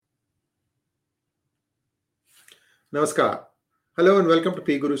Namaskar. Hello and welcome to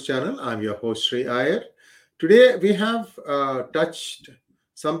P Guru's channel. I'm your host Sri Iyer. Today we have touched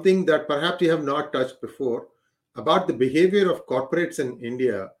something that perhaps we have not touched before about the behavior of corporates in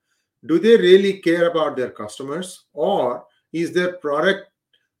India. Do they really care about their customers, or is their product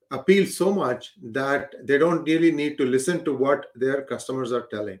appeal so much that they don't really need to listen to what their customers are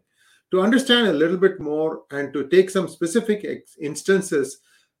telling? To understand a little bit more and to take some specific instances,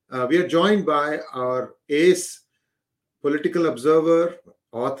 we are joined by our ace political observer,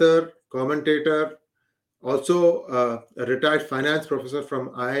 author, commentator, also a retired finance professor from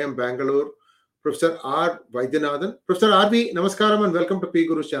IIM Bangalore, Professor R. Vaidyanathan. Professor R.V., namaskaram and welcome to P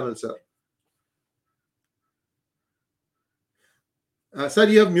Guru's channel, sir. Sir,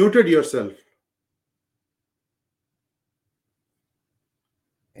 you have muted yourself.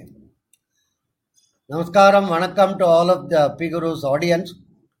 Namaskaram, vanakkam to all of the P Guru's audience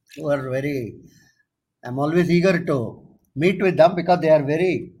who are I'm always eager to meet with them because they are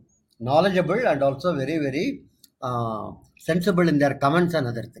very knowledgeable and also very sensible in their comments and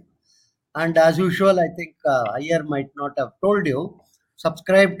other things. And as usual, I think Iyer might not have told you,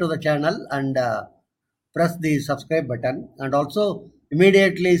 subscribe to the channel and press the subscribe button and also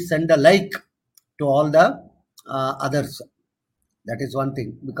immediately send a like to all the others. That is one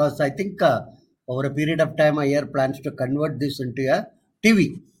thing, because I think over a period of time, Iyer plans to convert this into a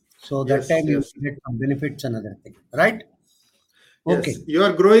TV. So that time you get some benefits and other thing, right? Okay. Yes, you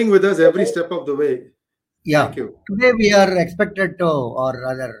are growing with us every step of the way. Yeah. Thank you. Today we are expected to, or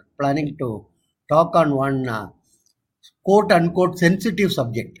rather planning to talk on one quote unquote sensitive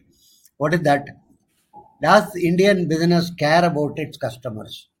subject. What is that? Does Indian business care about its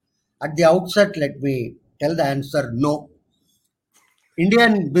customers? At the outset, let me tell the answer no.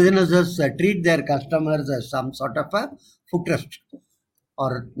 Indian businesses treat their customers as some sort of a footrest,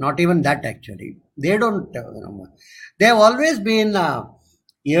 or not even that actually. They don't. They have always been.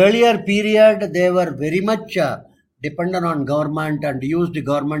 Earlier period, they were very much dependent on government and used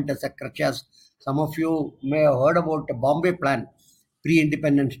government as a crutch. Some of you may have heard about the Bombay Plan,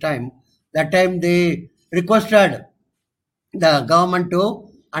 pre-independence time. That time they requested the government to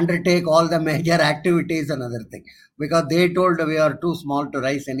undertake all the major activities and other thing, because they told we are too small to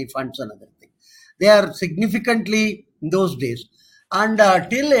raise any funds and other thing. They are significantly in those days, and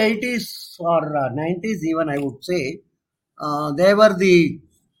till 80s or 90s even, I would say, they were they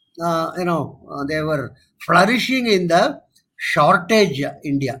were flourishing in the shortage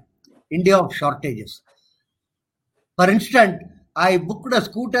India of shortages. For instance, I booked a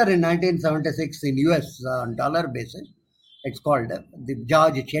scooter in 1976 in US on dollar basis. It's called the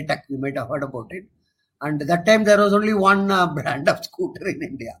George Chetak. You might have heard about it. And that time there was only one brand of scooter in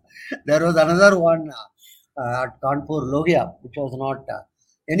India. There was another one at Kanpur, Logia, which was not.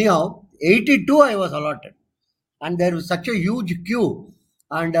 Anyhow, 82 I was allotted. And there was such a huge queue.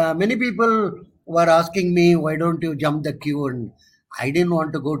 And many people were asking me, why don't you jump the queue? And I didn't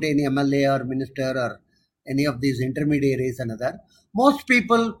want to go to any MLA or minister or any of these intermediaries and other. Most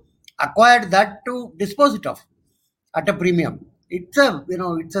people acquired that to dispose it off at a premium. It's a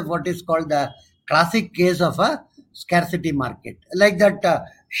what is called the classic case of a scarcity market. Like that,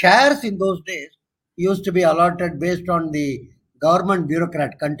 shares in those days used to be allotted based on the government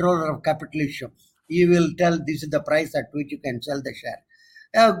bureaucrat, controller of capital issue. He will tell this is the price at which you can sell the share.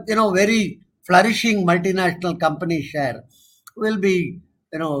 Very flourishing multinational company share will be,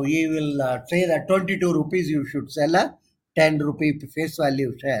 he will say that 22 rupees you should sell a 10 rupee face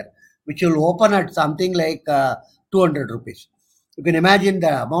value share, which will open at something like 200 rupees. You can imagine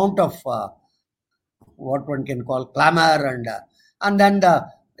the amount of what one can call clamor, and then the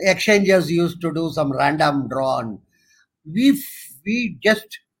exchanges used to do some random draw. And we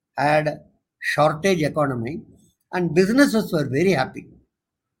just had shortage economy, and businesses were very happy.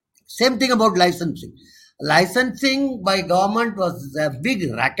 Same thing about licensing. Licensing by government was a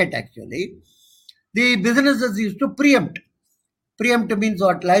big racket actually. The businesses used to preempt. Preempt means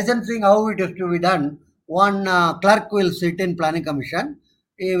what? Licensing, how it is to be done. One clerk will sit in planning commission.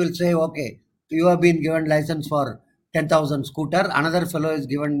 He will say, okay, you have been given license for 10,000 scooter. Another fellow is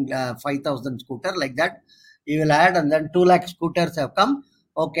given 5,000 scooter, like that. He will add, and then 2 lakh scooters have come.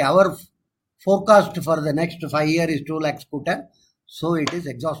 Okay, our forecast for the next 5 years is 2 lakh scooter. So it is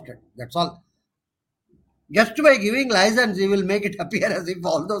exhausted. That's all. Just by giving license, he will make it appear as if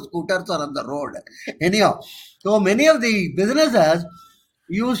all those scooters are on the road. Anyhow, so many of the businesses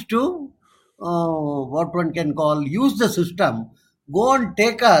used to, what one can call, use the system, go and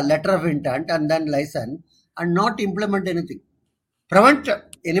take a letter of intent and then license and not implement anything. Prevent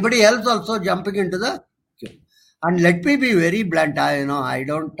anybody else also jumping into the queue. And let me be very blunt. I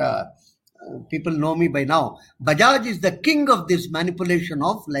don't people know me by now. Bajaj is the king of this manipulation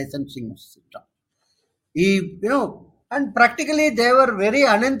of licensing system. And practically they were very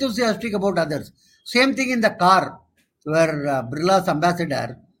unenthusiastic about others. Same thing in the car, where Birla's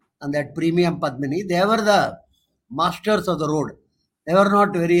ambassador and that premium Padmini, they were the masters of the road. They were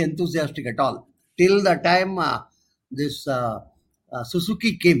not very enthusiastic at all. Till the time this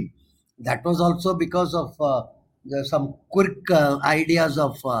Suzuki came, that was also because of some quick ideas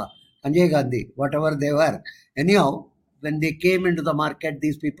of Sanjay Gandhi, whatever they were. Anyhow, when they came into the market,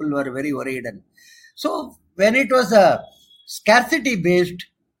 these people were very worried. And so when it was a scarcity based,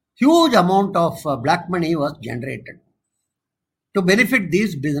 huge amount of black money was generated to benefit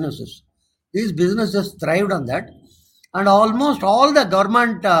these businesses. These businesses thrived on that, and almost all the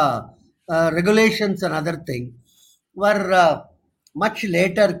government regulations and other things were much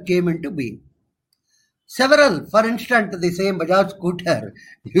later came into being. Several, for instance, the same Bajaj scooter,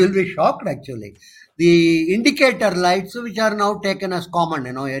 you will be shocked actually. The indicator lights, which are now taken as common,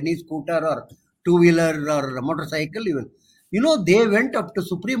 any scooter or two-wheeler or motorcycle, they went up to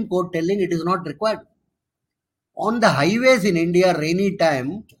Supreme Court telling it is not required. On the highways in India, rainy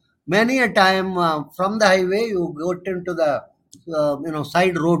time, many a time from the highway you go into the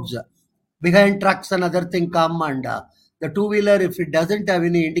side roads, behind trucks and other thing come, and the two-wheeler, if it doesn't have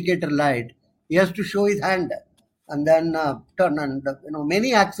any indicator light, he has to show his hand and then turn, and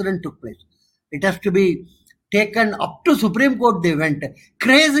many accidents took place. It has to be taken up to Supreme Court. They went.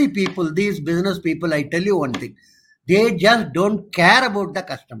 Crazy people, these business people. I tell you one thing, they just don't care about the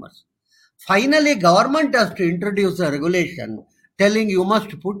customers. Finally, government has to introduce a regulation telling you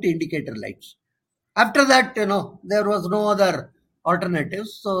must put indicator lights. After that, there was no other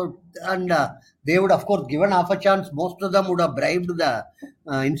alternatives. So, and they would, of course, given half a chance, most of them would have bribed the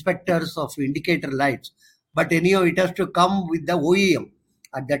inspectors of indicator lights. But anyhow, it has to come with the OEM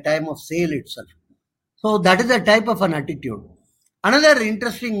at the time of sale itself. So that is a type of an attitude. Another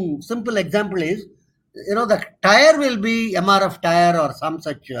interesting, simple example is, the tire will be MRF tire or some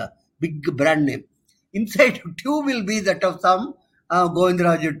such big brand name. Inside tube will be that of some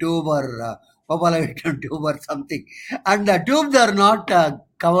Govindraju tube or Gopalakrishnan tube or something. And the tubes are not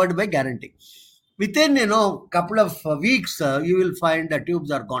covered by guarantee. Within, couple of weeks, you will find the tubes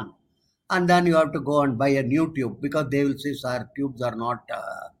are gone. And then you have to go and buy a new tube because they will say, sir, tubes are not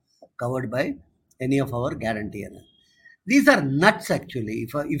covered by any of our guarantee. These are nuts actually.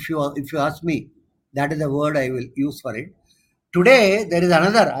 If you ask me, that is the word I will use for it. Today, there is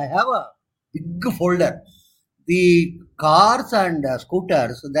another. I have a big folder. The cars and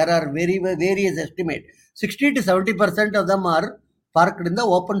scooters, there are various estimates. 60 to 70% of them are parked in the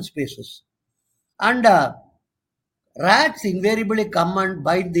open spaces. And rats invariably come and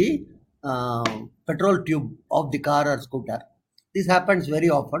bite the petrol tube of the car or scooter. This happens very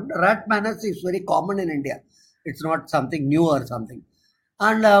often. Rat menace is very common in India. It's not something new or something.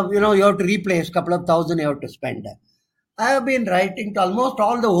 And, you have to replace a couple of thousand you have to spend. I have been writing to almost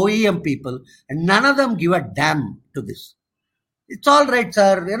all the OEM people, and none of them give a damn to this. It's all right,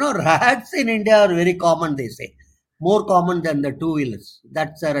 sir. Rats in India are very common, they say. More common than the two-wheelers.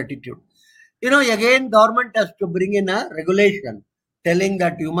 That's their attitude. Again, government has to bring in a regulation telling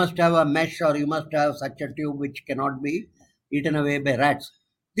that you must have a mesh or you must have such a tube which cannot be eaten away by rats.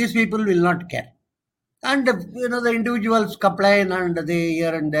 These people will not care. And, the individuals complain and they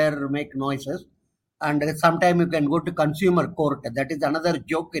here and there make noises. And sometimes you can go to consumer court. That is another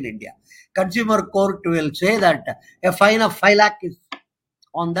joke in India. Consumer court will say that a fine of 5 lakh is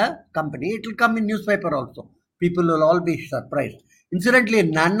on the company. It will come in newspaper also. People will all be surprised. Incidentally,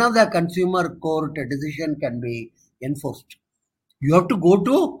 none of the consumer court decision can be enforced. You have to go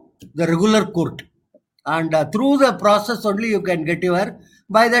to the regular court. And through the process only you can get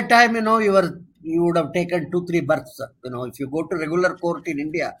by the time, you would have taken 2-3 births. If you go to regular court in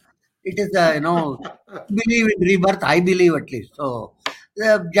India, it is believe in rebirth, I believe at least. So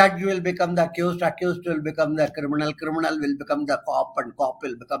the judge will become the accused will become the criminal will become the cop, and cop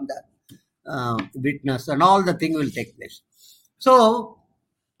will become the witness, and all the thing will take place. So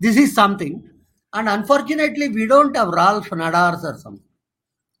this is something, and unfortunately we don't have Ralph Nadars or something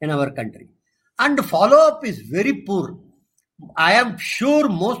in our country. And follow-up is very poor. I am sure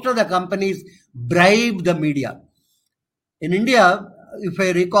most of the companies bribe the media. In India, if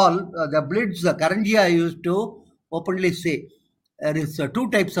I recall, the Blitz, the Karanjia used to openly say, there is 2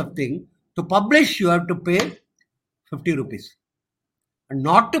 types of thing. To publish, you have to pay 50 rupees. And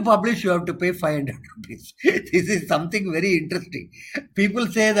not to publish, you have to pay 500 rupees. This is something very interesting. People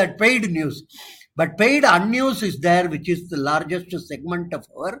say that paid news. But paid unnews is there, which is the largest segment of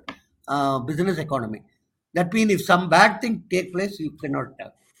our business economy. That means if some bad thing take place, you cannot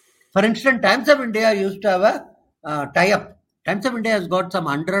For instance, Times of India used to have a tie-up. Times of India has got some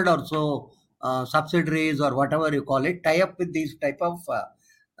 100 or so subsidiaries or whatever you call it, tie up with these type of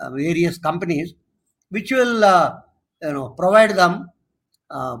various companies, which will provide them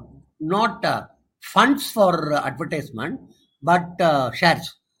not funds for advertisement, but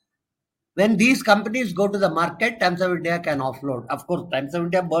shares. When these companies go to the market, Times of India can offload. Of course, Times of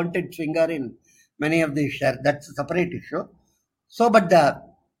India burnt its finger in many of these shares. That's a separate issue. So, but the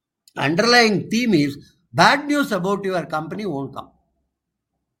underlying theme is bad news about your company won't come.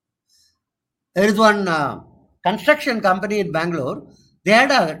 There is one construction company in Bangalore. They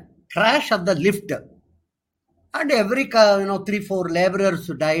had a crash of the lift, and every 3-4 laborers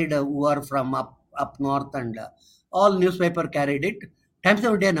died who are from up north, and all newspaper carried it. Times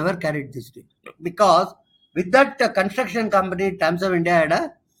of India never carried this thing because with that construction company, Times of India had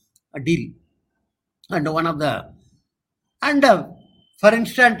a deal, and one of the for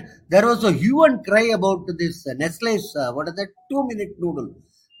instance, there was a hue and cry about this Nestle's what is that 2-minute noodle.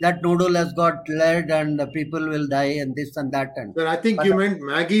 That noodle has got lead and people will die and this and that. And Sir, I think you meant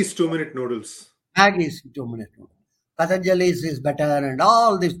Maggie's 2-minute noodles. Maggie's 2-minute noodle. Patanjali's is better, and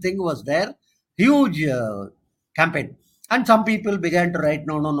all this thing was there. Huge campaign. And some people began to write,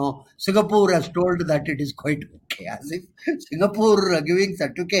 no. Singapore has told that it is quite okay. As if Singapore giving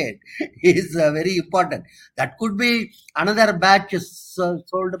certificate is very important. That could be another batch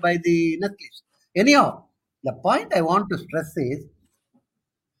sold by the Nestle's. Anyhow, the point I want to stress is,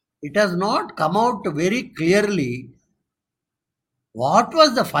 it has not come out very clearly what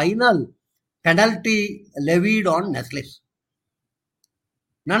was the final penalty levied on Nestle's.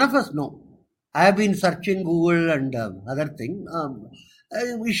 None of us know. I have been searching Google and other thing.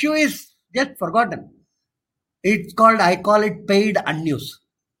 Issue is just forgotten. I call it paid unnews.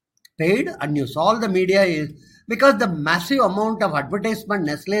 Paid unnews. All the media is, because the massive amount of advertisement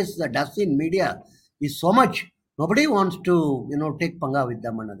Nestle's does in media is so much. Nobody wants to, take panga with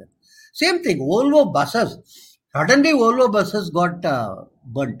them another. Same thing, Volvo buses. Suddenly Volvo buses got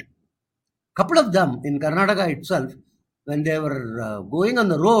burnt. Couple of them in Karnataka itself, when they were going on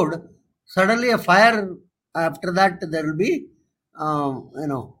the road, suddenly a fire. After that, there will be,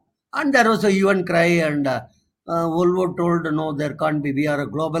 and there was a hue and cry, and Volvo told, no, there can't be. We are a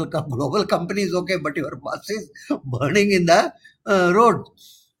global company is okay, but your bus is burning in the road.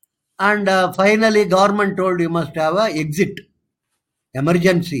 And finally, government told you must have a exit,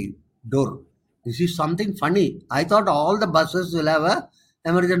 emergency door. This is something funny. I thought all the buses will have a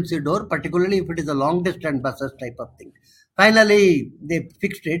emergency door, particularly if it is a long distance buses type of thing. Finally, they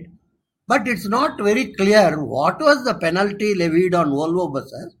fixed it. But it's not very clear what was the penalty levied on Volvo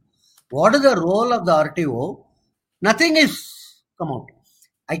buses. What is the role of the RTO? Nothing is come out.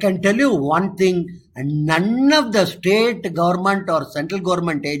 I can tell you one thing, and none of the state government or central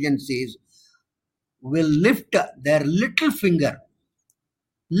government agencies will lift their little finger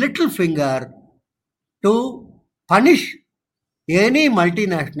to punish any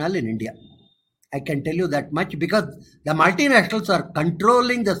multinational in India. I can tell you that much, because the multinationals are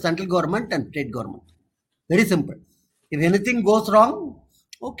controlling the central government and state government. Very simple. If anything goes wrong,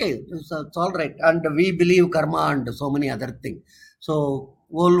 okay, it's all right. And we believe karma and so many other things. So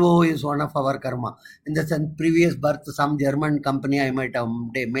Volvo is one of our karma. In the sense, previous birth, some German company I might have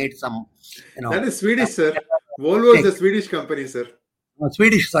made some, That is Swedish, sir. Volvo is a Swedish company, sir.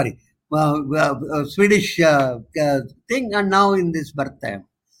 Swedish thing, and now in this birth time.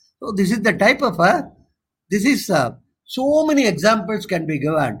 So this is the type of so many examples can be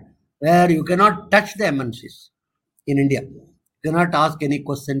given where you cannot touch the MNCs in India. You cannot ask any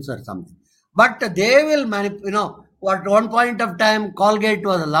questions or something. But they will at one point of time, Colgate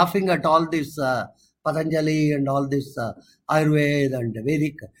was laughing at all this Patanjali and all this Ayurveda and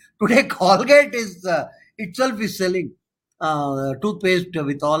Vedic. Today, Colgate is itself is selling toothpaste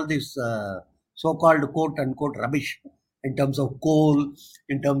with all this so-called quote-unquote rubbish in terms of coal,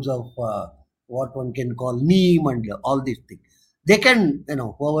 in terms of what one can call neem and all these things. They can,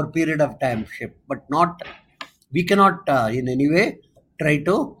 over a period of time shift, but we cannot in any way try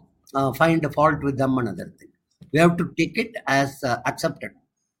to find a fault with them, another thing. We have to take it as accepted.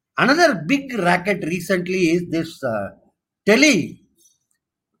 Another big racket recently is this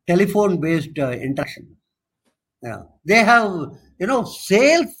telephone-based interaction. They have,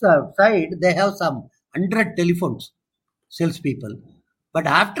 sales side, they have some 100 telephones, salespeople. But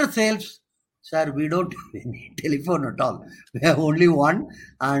after sales, sir, we don't have any telephone at all. We have only one,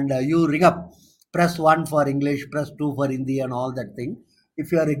 and you ring up, press 1 for English, press 2 for Hindi and all that thing.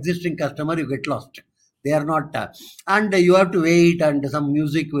 If you are existing customer, you get lost. They are not, and you have to wait, and some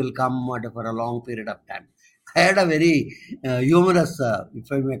music will come for a long period of time. I had a very humorous,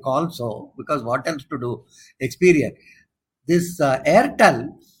 if I may call so, because what else to do, experience. This Airtel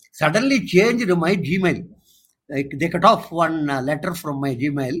suddenly changed my Gmail. Like they cut off one letter from my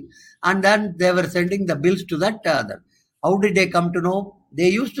Gmail, and then they were sending the bills to that other. How did they come to know? They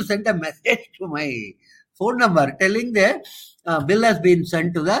used to send a message to my phone number telling the bill has been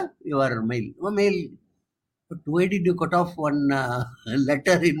sent to the your mail. Mail. But why did you cut off one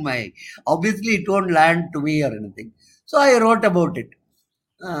letter in my? Obviously, it won't land to me or anything. So I wrote about it.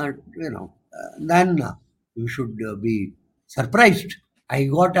 Then you should be surprised. I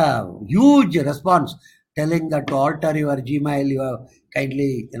got a huge response telling that to alter your Gmail, you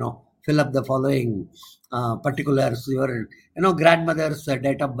kindly, fill up the following particulars, your, grandmother's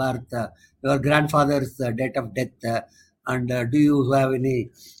date of birth, your grandfather's date of death, and do you have any,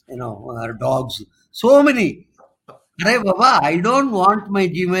 dogs? So many. Arey Baba, I don't want my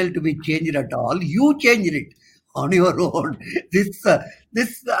Gmail to be changed at all. You changed it on your own. This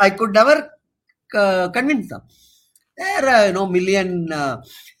I could never convince them. There are million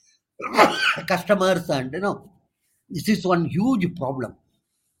customers, and this is one huge problem.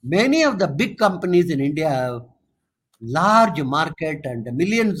 Many of the big companies in India have large market and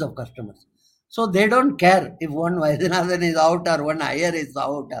millions of customers. So they don't care if one Vaidyanathan is out or one Iyer is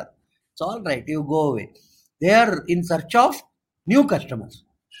out. Or, it's all right, you go away. They are in search of new customers.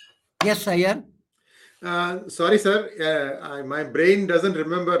 Yes, Iyer? Sorry, sir. My brain doesn't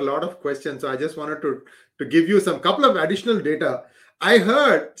remember a lot of questions, so I just wanted to give you some couple of additional data. I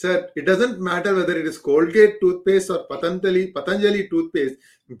heard, sir, it doesn't matter whether it is Colgate toothpaste or Patanjali toothpaste.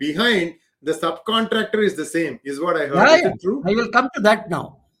 Behind the subcontractor is the same, is what I heard. Yeah, is it true? I will come to that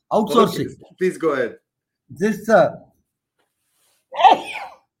now. Outsourcing. Okay, please go ahead. This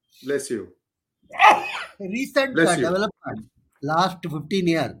Bless you. recent Bless you. development, last 15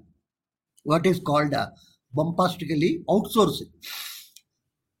 years, what is called bombastically outsourcing.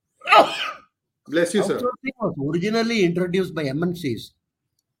 Bless you, sir. Outsourcing was originally introduced by MNCs,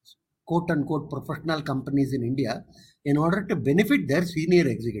 quote unquote professional companies in India, in order to benefit their senior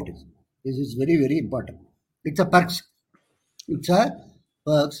executives. This is very, very important. It's a perks. It's a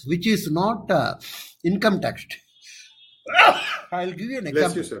perks which is not income taxed. I'll give you an Bless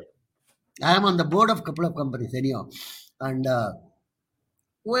example. you, sir. I am on the board of a couple of companies anyhow. And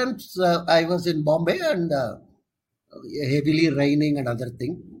once I was in Bombay and heavily raining and other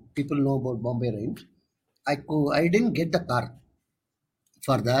thing. People know about Bombay rains. I didn't get the car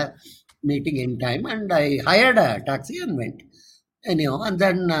for the meeting in time, and I hired a taxi and went. Anyhow, and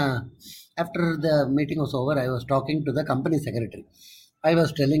then after the meeting was over, I was talking to the company secretary. I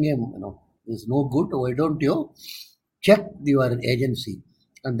was telling him, it's no good. Why don't you check your agency,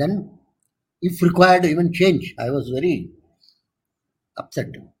 and then if required, even change. I was very upset.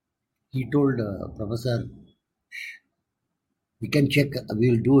 He told Professor, we can check, we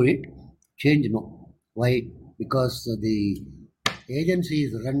will do it. Change, no. Why? Because the agency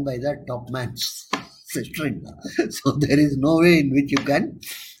is run by the top man's sister-in-law. So there is no way in which you can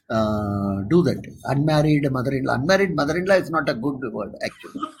do that. Unmarried mother-in-law. Unmarried mother-in-law is not a good word,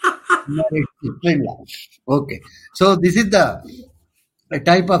 actually. Unmarried sister-in-law. Okay. So this is the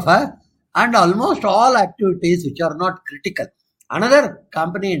type of and almost all activities which are not critical. Another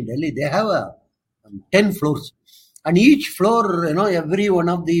company in Delhi, they have 10 floors. And each floor, every one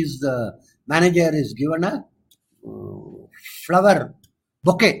of these manager is given a flower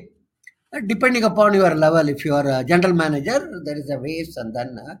bouquet. Depending upon your level, if you are a general manager, there is a vase and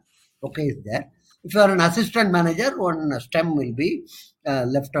then a bouquet is there. If you are an assistant manager, one stem will be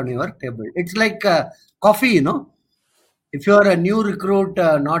left on your table. It's like coffee, If you are a new recruit,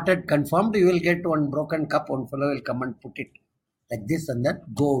 not yet confirmed, you will get one broken cup, one fellow will come and put it like this and then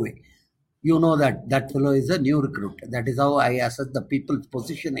go away. You know that fellow is a new recruit. That is how I assess the people's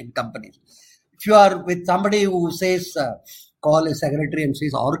position in companies. If you are with somebody who says, call a secretary and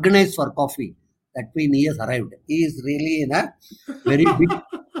says, organize for coffee, that means he has arrived. He is really in a very big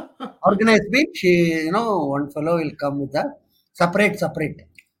organized means, one fellow will come with a separate.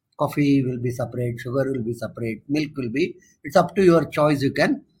 Coffee will be separate, sugar will be separate, milk will be. It's up to your choice. You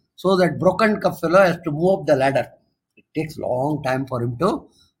can. So that broken cup fellow has to move up the ladder. It takes long time for him to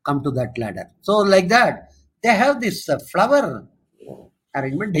come to that ladder. So like that, they have this flower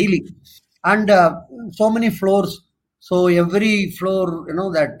arrangement daily. And so many floors. So every floor,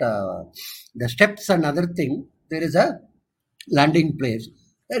 that the steps and other thing, there is a landing place.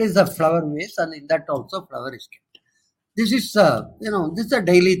 There is a flower vase, and in that also flower is kept. This is, this is a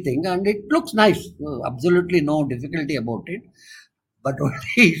daily thing, and it looks nice. Absolutely no difficulty about it. But what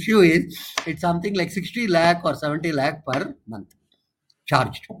the issue is, it's something like 60 lakh or 70 lakh per month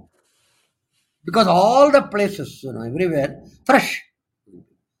charged. because all the places, everywhere, fresh.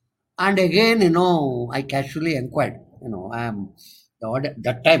 And again, I casually inquired. I am the audit.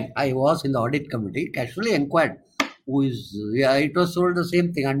 That time I was in the audit committee. Casually inquired, who is? Yeah, it was told the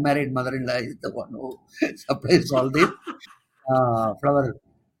same thing. Unmarried mother-in-law is the one who supplies all this flower.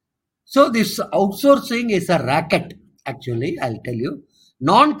 So this outsourcing is a racket. Actually, I'll tell you.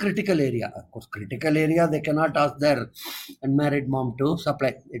 Non-critical area, of course, critical area they cannot ask their unmarried mom to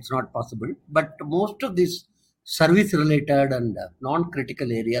supply. It's not possible. But most of these service-related and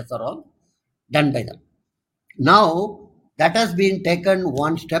non-critical areas are all done by them. Now that has been taken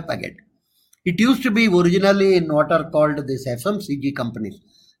one step again. It used to be originally in what are called these FMCG companies.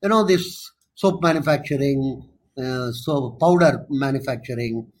 This soap manufacturing, so powder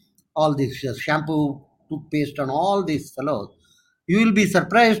manufacturing, all this shampoo, toothpaste, and all these fellows. You will be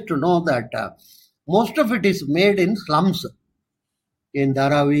surprised to know that most of it is made in slums in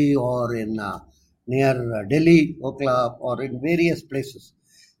Dharavi or in near Delhi, Okhla, or in various places,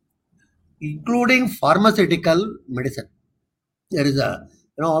 including pharmaceutical medicine. There is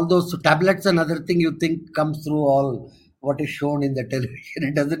all those tablets and other thing you think comes through all what is shown in the television.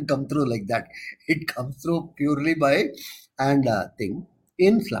 It doesn't come through like that. It comes through purely by and thing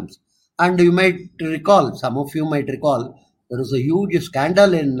in slums. And you might recall, some of you might recall, there was a huge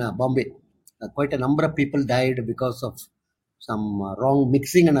scandal in Bombay. Quite a number of people died because of some wrong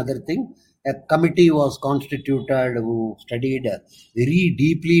mixing and other thing. A committee was constituted who studied very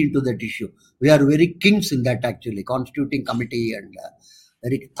deeply into that issue. We are very kings in that actually, constituting committee, and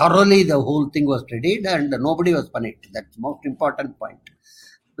very thoroughly the whole thing was studied and nobody was punished. That's the most important point,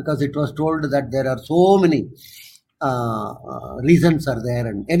 because it was told that there are so many reasons are there,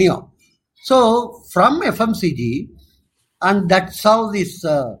 and anyhow. So from FMCG, and that's how this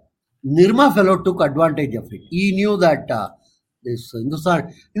Nirma fellow took advantage of it. He knew that this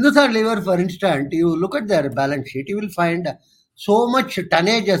Hindustan Lever, for instance, you look at their balance sheet, you will find so much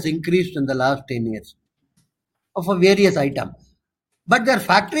tonnage has increased in the last 10 years of a various item. But their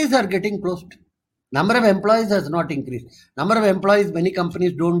factories are getting closed. Number of employees has not increased. Number of employees, many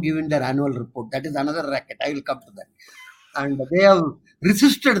companies don't give in their annual report. That is another racket. I will come to that. And they have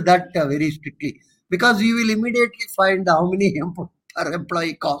resisted that very strictly, because you will immediately find how many per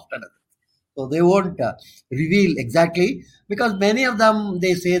employee cost. So they won't reveal exactly, because many of them,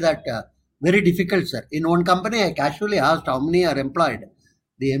 they say that very difficult, sir. In one company, I casually asked how many are employed.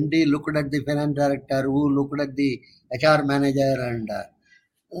 The MD looked at the finance director, who looked at the HR manager, and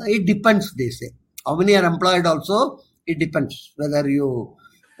it depends, they say. How many are employed also, it depends whether you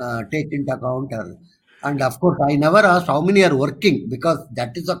take into account. And of course, I never asked how many are working, because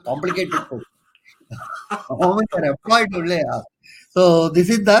that is a complicated question. How many are employed only asked. So this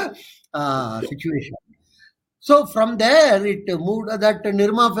is the situation. So from there, it moved. That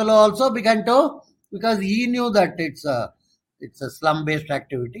Nirma fellow also began to, because he knew that it's a slum-based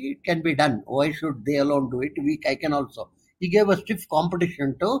activity. It can be done. Why should they alone do it? I can also. He gave a stiff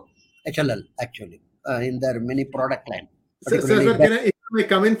competition to HLL actually in their many product line. Sir, can I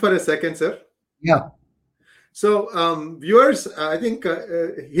come in for a second, sir? Yeah. So, viewers, I think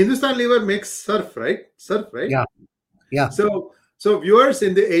Hindustan Lever makes surf, right? Surf, right? Yeah. Yeah. So viewers,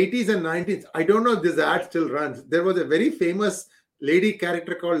 in the 80s and 90s, I don't know if this ad still runs. There was a very famous lady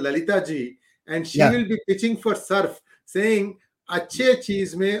character called Lalita Ji, and she will be pitching for surf, saying, "Achhe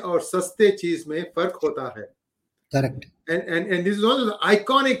cheez mein aur saste cheez mein fark hota hai." Correct. And this is one of the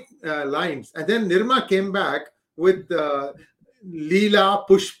iconic lines. And then Nirma came back with Leela,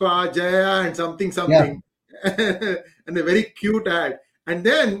 Pushpa, Jaya, and something. And a very cute ad. And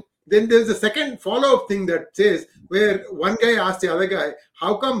then there's a second follow-up thing that says, where one guy asked the other guy,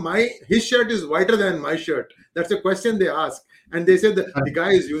 how come his shirt is whiter than my shirt? That's a question they ask. And they said that the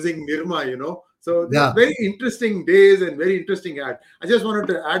guy is using Nirma, So very interesting days and very interesting ad. I just wanted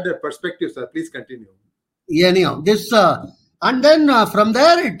to add that perspective, sir. Please continue. Yeah, anyhow, this and then from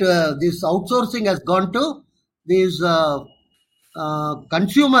there, this outsourcing has gone to these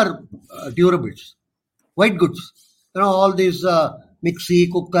consumer durables, white goods. All these mixie,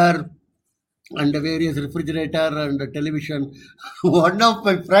 cooker, and various refrigerator and television. One of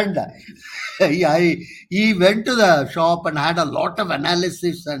my friend, he went to the shop and had a lot of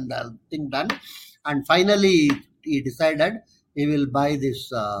analysis and thing done, and finally he decided he will buy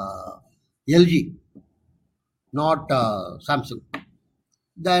this LG, not Samsung.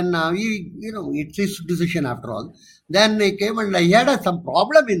 Then it's his decision after all. Then he came and he had some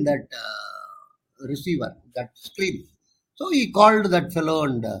problem in that receiver, that screen. So he called that fellow,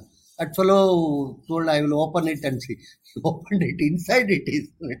 and that fellow told, I will open it and see. He opened it. Inside it is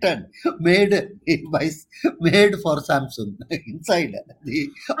written, made for Samsung. Inside. The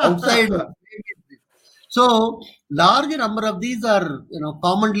outside So large number of these are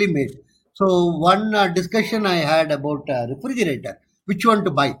commonly made. So one discussion I had about a refrigerator, which one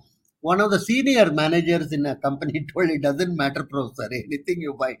to buy. One of the senior managers in a company told it doesn't matter, professor, anything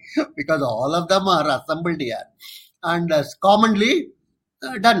you buy because all of them are assembled here and commonly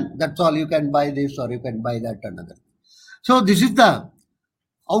done. That's all. You can buy this or you can buy that another. So this is the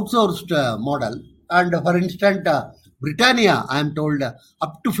outsourced model. And for instance, Britannia, I am told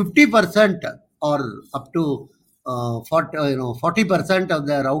up to 50% or up to 40% of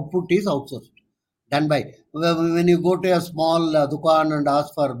their output is outsourced, done by. When you go to a small dukan and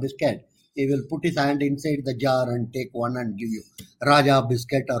ask for biscuit, he will put his hand inside the jar and take one and give you Raja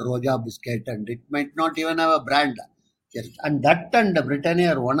biscuit or Roja biscuit, and it might not even have a brand. Yes, and that and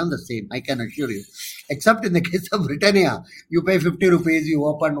Britannia are one and the same, I can assure you. Except in the case of Britannia, you pay 50 rupees, you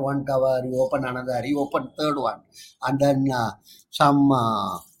open one cover, you open another, you open third one, and then some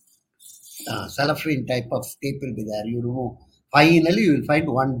cellophane type of tape will be there. You remove. Finally, you will find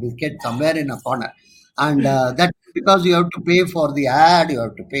one biscuit somewhere in a corner, and that's because you have to pay for the ad, you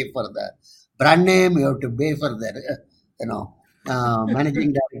have to pay for the brand name, you have to pay for the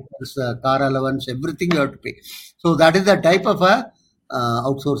managing directors, car allowance, everything you have to pay. So that is the type of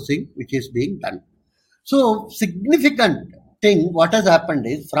outsourcing which is being done. So significant thing what has happened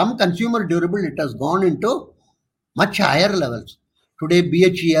is from consumer durable it has gone into much higher levels. Today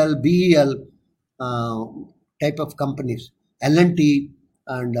BHEL, BEL type of companies, L&T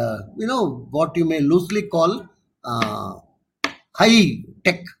and what you may loosely call high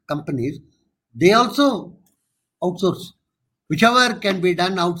tech companies, they also outsource. Whichever can be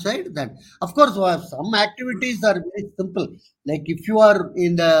done outside that. Of course, some activities are very simple. Like if you are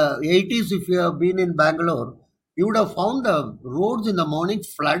in the 80s, if you have been in Bangalore, you would have found the roads in the morning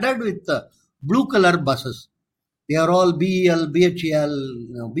flooded with blue color buses. They are all BEL, BHEL,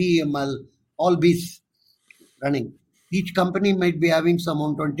 BEML, all Bs running. Each company might be having some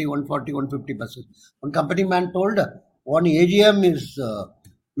 120, 140, 150 buses. One company man told one AGM is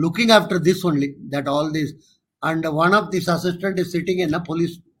looking after this only, that all these. And one of this assistant is sitting in a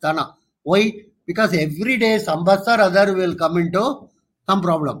police thana. Why? Because every day some bus or other will come into some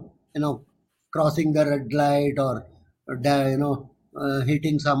problem. Crossing the red light or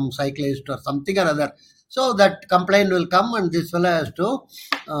hitting some cyclist or something or other. So that complaint will come and this fellow has to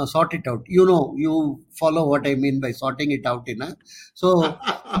sort it out. You follow what I mean by sorting it out. So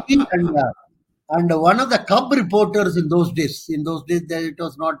and one of the cub reporters in those days it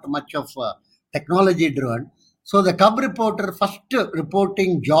was not much of technology driven. So the cub reporter first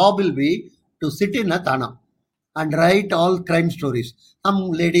reporting job will be to sit in a thana and write all crime stories. Some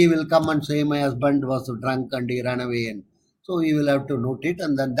lady will come and say my husband was drunk and he ran away, and so he will have to note it,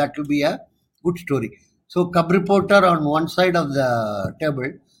 and then that will be a good story. So cub reporter on one side of the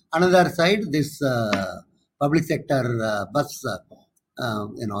table, another side this public sector bus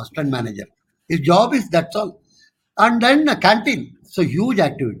assistant manager. His job is that's all. And then a canteen. So huge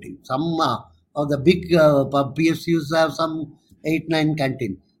activity. Some of the big PSUs have some 8-9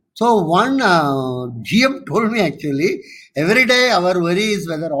 canteen. So one GM told me actually every day our worry is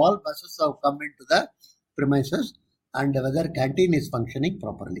whether all buses have come into the premises and whether canteen is functioning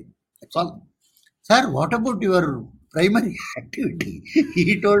properly. That's all. Sir, what about your primary activity?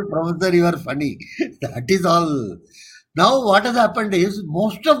 He told Professor, you are funny. That is all. Now what has happened is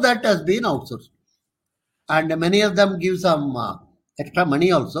most of that has been outsourced. And many of them give some extra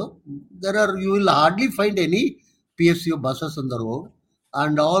money also. You will hardly find any PSU buses on the road,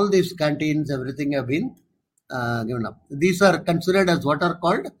 and all these canteens, everything have been given up. These are considered as what are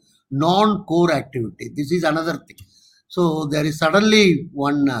called non-core activity. This is another thing. So there is suddenly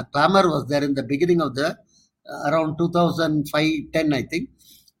one clamor was there in the beginning of the around 2005-10, I think.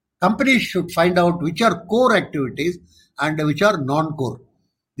 Companies should find out which are core activities and which are non-core.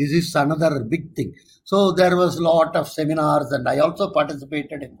 This is another big thing. So there was a lot of seminars, and I also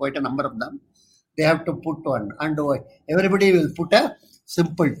participated in quite a number of them. They have to put one, and everybody will put a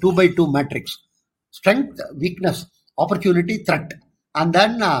simple 2x2 matrix: strength, weakness, opportunity, threat, and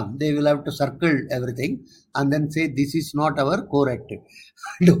then they will have to circle everything, and then say this is not our core activity.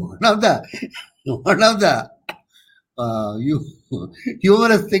 And one of the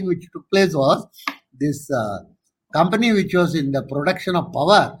humorous thing which took place was this company which was in the production of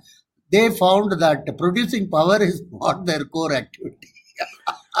power. They found that producing power is not their core activity.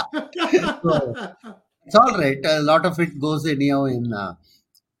 So it's all right. A lot of it goes anyhow in.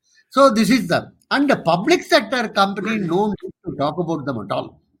 So this is and the public sector company no need to talk about them at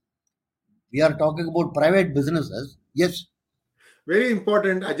all. We are talking about private businesses. Yes. Very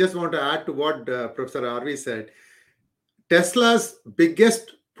important. I just want to add to what Professor Arvi said. Tesla's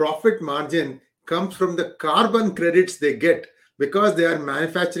biggest profit margin comes from the carbon credits they get because they are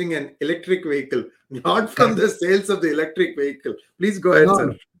manufacturing an electric vehicle, not from the sales of the electric vehicle. Please go ahead, No, sir.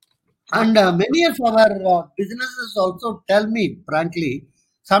 no. And many of our businesses also tell me, frankly,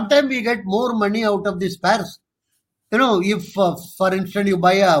 sometimes we get more money out of the spares. If, for instance, you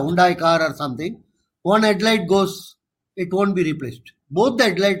buy a Hyundai car or something, one headlight goes, it won't be replaced. Both the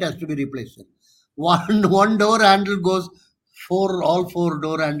headlight has to be replaced. One door handle goes, all four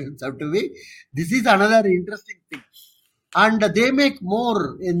door handles have to be. This is another interesting thing. And they make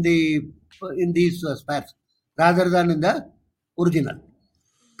more in these spares rather than in the original.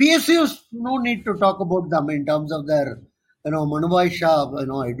 PSUs, no need to talk about them in terms of their, Manubhai Shah,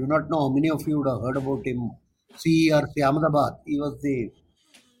 I do not know how many of you would have heard about him, CERC Ahmedabad. He was the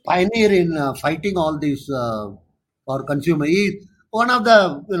pioneer in fighting all these for consumer. He is one of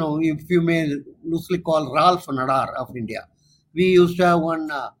the, if you may loosely call Ralph Nadar of India. We used to have one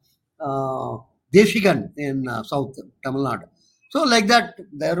Deshigan in South Tamil Nadu. So like that,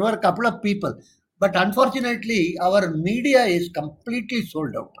 there were a couple of people. But unfortunately, our media is completely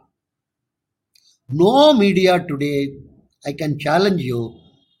sold out. No media today, I can challenge you,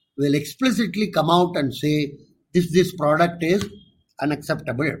 will explicitly come out and say this product is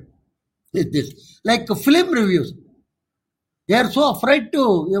unacceptable. This like film reviews. They are so afraid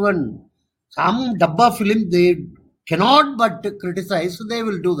to even some dabba film they cannot but criticize, so they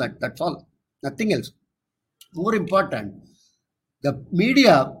will do that. That's all. Nothing else. More important, the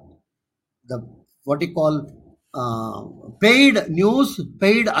media, the what you call paid news,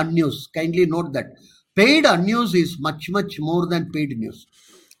 paid unnews. Kindly note that paid unnews is much more than paid news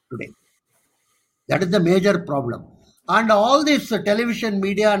today. That is the major problem. And all this television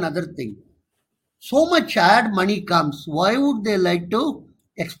media and other thing, so much ad money comes. Why would they like to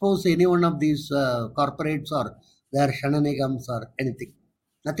expose any one of these corporates or their shenanigans or anything?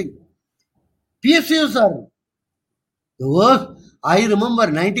 Nothing. PSUs are the worst. I remember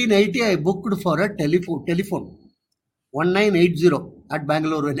 1980, I booked for a telephone 1980 at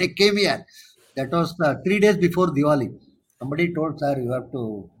Bangalore when I came here. That was 3 days before Diwali. Somebody told, sir, you have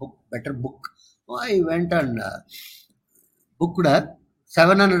to better book. So I went and booked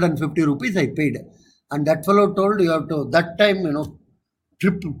 750 rupees I paid. And that fellow told you have to, that time,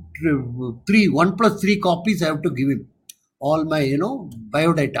 1+3 copies I have to give him. All my,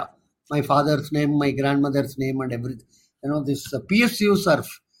 biodata, my father's name, my grandmother's name and everything. This PSUs are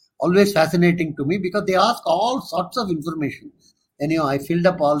always fascinating to me because they ask all sorts of information. And I filled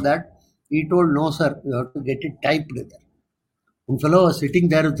up all that. He told, no, sir, you have to get it typed there. One fellow was sitting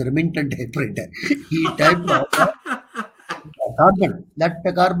there with a Remington typewriter. He typed all that. Carbon. That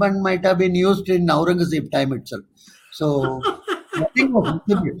carbon might have been used in Aurangzeb time itself. So nothing was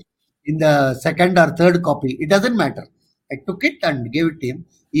visible in the second or third copy. It doesn't matter. I took it and gave it to him.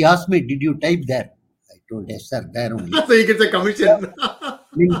 He asked me, did you type there? I told, yes, sir, there only. So he gets a commission.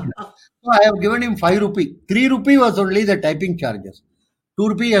 So I have given him 5 rupee. 3 rupee was only the typing charges. 2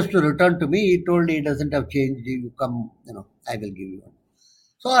 rupee has to return to me. He told he doesn't have change. You come, I will give you one.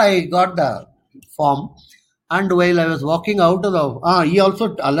 So I got the form. And while I was walking out of the, he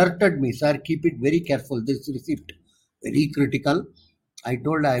also alerted me, sir, keep it very careful. This receipt, very critical. I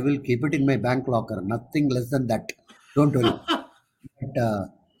told I will keep it in my bank locker. Nothing less than that. Don't worry. But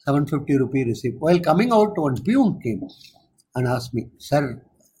 750 rupee receipt. While coming out, one peon came and asked me, sir,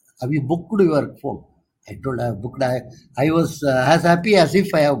 have you booked your phone? I told I have booked. I was as happy as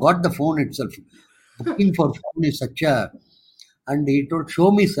if I have got the phone itself. Booking for phone is such a... And he told,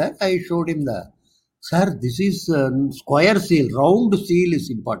 show me, sir. I showed him sir, this is square seal. Round seal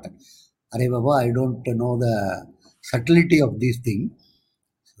is important. Arey Baba, I don't know the subtlety of these things.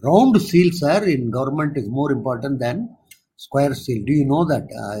 Round seal, sir, in government is more important than square seal. Do you know that?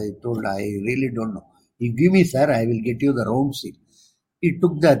 I told, I really don't know. You give me, sir, I will get you the round seal. He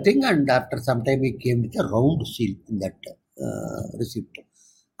took the thing and after some time he came with a round seal in that receipt.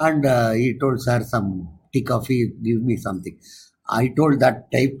 And he told, sir, some tea coffee, give me something. I told that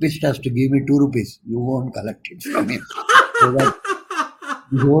typist has to give me 2 rupees. You won't collect it from him. So that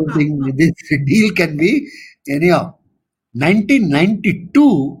the whole thing, this deal can be anyhow.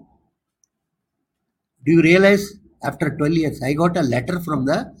 1992, do you realize after 12 years, I got a letter from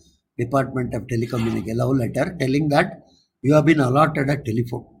the Department of Telecommunication, love letter, telling that you have been allotted a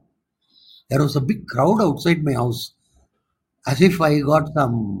telephone. There was a big crowd outside my house, as if I got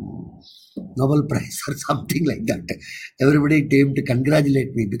some Nobel Prize or something like that. Everybody came to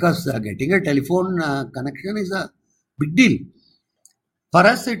congratulate me because getting a telephone connection is a big deal. For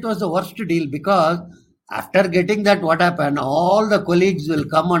us, it was the worst deal because after getting that, what happened? All the colleagues will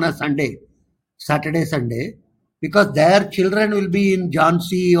come on a Saturday, Sunday, because their children will be in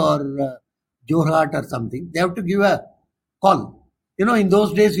Jhansi or Jorhat or something, they have to give a call. In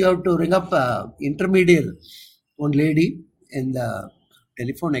those days, you have to ring up intermediate, one lady in the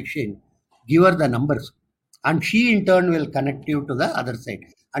telephone exchange, give her the numbers, and she in turn will connect you to the other side.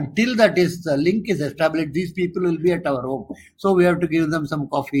 Until that is the link is established, these people will be at our home. So we have to give them some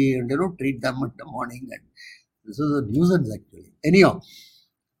coffee and treat them in the morning. And this is a nuisance actually. Anyhow,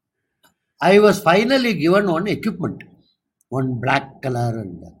 I was finally given one equipment, one black color,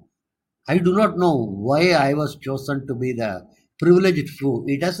 and I do not know why I was chosen to be the privileged few.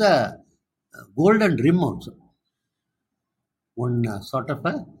 It has a golden rim also, one sort of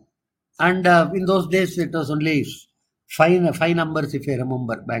a, and in those days it was only five numbers if I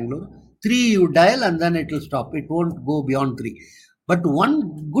remember. Bangalore, three you dial and then it will stop. It won't go beyond three. But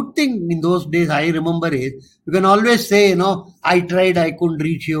one good thing in those days I remember is you can always say, I tried, I couldn't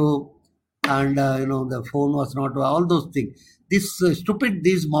reach you, and the phone was not, all those things. This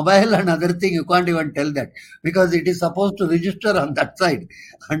mobile and other thing, you can't even tell that because it is supposed to register on that side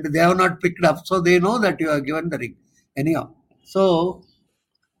and they have not picked up. So they know that you are given the ring. Anyhow, so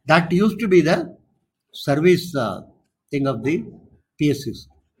that used to be the service thing of the PSUs.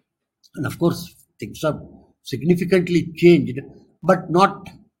 And of course, things have significantly changed, but not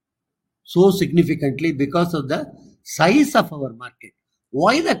so significantly because of the size of our market.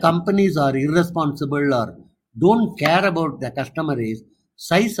 Why the companies are irresponsible or don't care about the customer is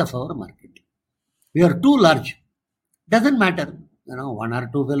size of our market. We are too large. Doesn't matter. One or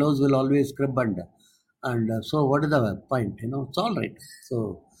two fellows will always scrub and so what is the point? It's all right.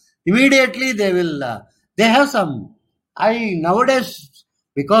 So immediately they will. They have some. Nowadays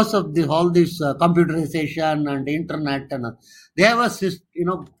because of all this computerization and internet and they have a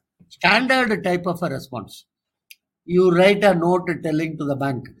standard type of a response. You write a note telling to the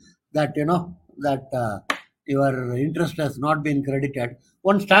bank that that your interest has not been credited.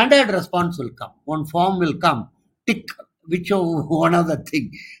 One standard response will come. One form will come. Tick which one of the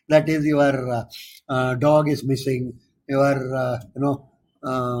thing that is your dog is missing. Your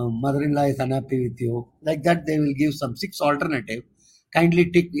mother-in-law is unhappy with you. Like that, they will give some 6 alternative.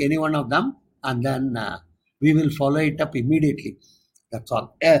 Kindly tick any one of them, and then we will follow it up immediately. That's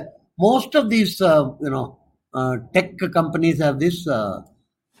all. Most of these, tech companies have this.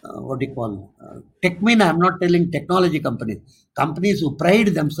 What do you call? Tech mean I'm not telling technology companies. Companies who pride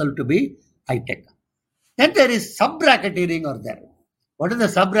themselves to be high tech. Then there is sub-bracketeering or there. What is the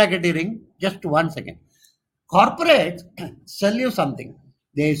sub-bracketeering? Just 1 second. Corporates sell you something.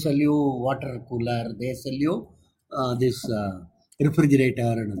 They sell you water cooler. They sell you this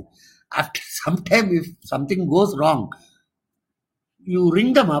refrigerator. And after some time, if something goes wrong, you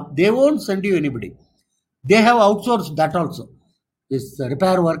ring them up. They won't send you anybody. They have outsourced that also. This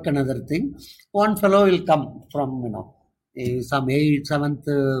repair work, another thing. One fellow will come from some 8th, 7th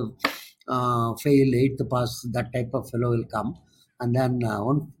fail, 8th pass. That type of fellow will come, and then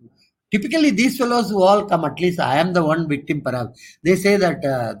typically these fellows who all come. At least I am the one victim. Perhaps they say that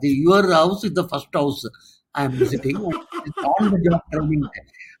your house is the first house I am visiting. It's on the job training.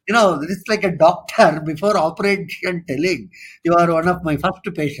 It's like a doctor before operation telling you are one of my first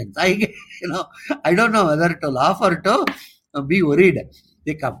patients. I don't know whether to laugh or to be worried.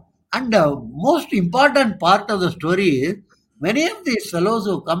 They come. And most important part of the story is many of these fellows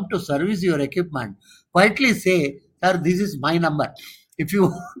who come to service your equipment quietly say, sir, this is my number. If you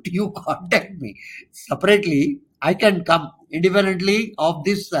want, you contact me separately. I can come independently of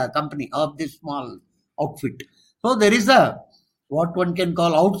this company, of this small outfit. So there is what one can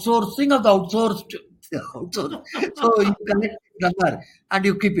call outsourcing of the outsourced. So you collect the number and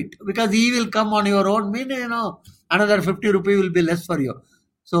you keep it because he will come on your own. Another 50 rupee will be less for you.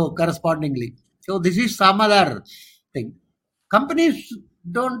 So correspondingly. So this is some other thing. Companies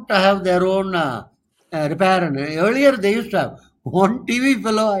don't have their own repair. Earlier they used to have one TV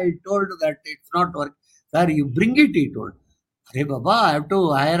fellow. I told that it's not working. Sir, you bring it, he told. Hey Baba, I have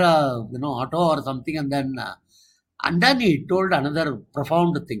to hire a auto or something, and then he told another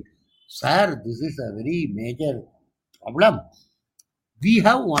profound thing. Sir, this is a very major problem. We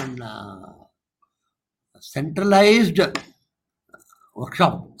have one centralized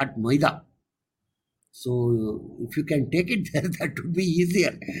workshop at Noida. So if you can take it there, that would be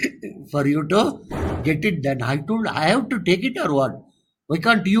easier for you to get it done. I told I have to take it or what? Why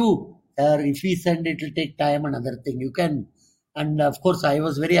can't you? If we send it, will take time and other thing. You can. And of course, I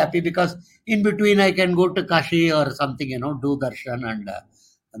was very happy because in between I can go to Kashi or something, do darshan and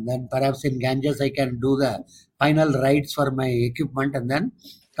then perhaps in Ganges I can do the final rites for my equipment and then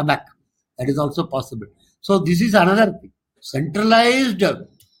come back. That is also possible. So this is another thing. Centralized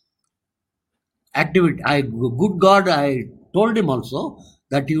activity. Good God, I told him also,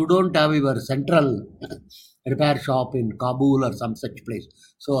 that you don't have your central repair shop in Kabul or some such place.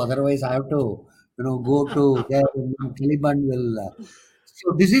 So otherwise, I have to, go to there. And Taliban will.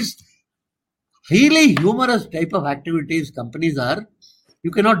 So this is really humorous type of activities companies are.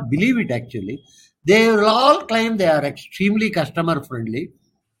 You cannot believe it actually. They will all claim they are extremely customer friendly.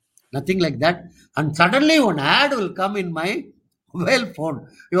 Nothing like that. And suddenly one ad will come in my mobile phone.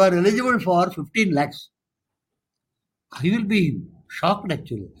 You are eligible for 15 lakhs. I will be shocked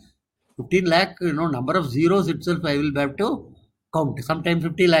actually. 15 lakh, number of zeros itself I will have to count. Sometimes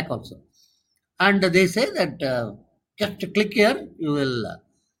 50 lakh also. And they say that just click here, you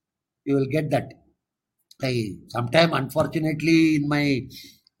will get that. I sometime unfortunately in my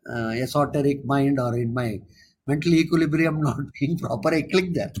esoteric mind or in my mental equilibrium not being proper, I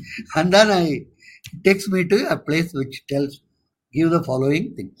click that. And then it takes me to a place which give the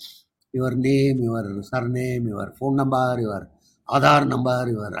following thing. Your name, your surname, your phone number, your Aadhaar number,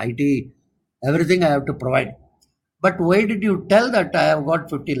 your IT, everything I have to provide. But why did you tell that I have got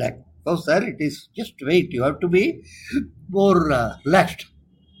 50 lakh? Oh, sir, it is just wait. You have to be more relaxed.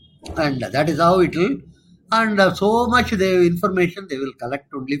 And that is how it will. And so much information they will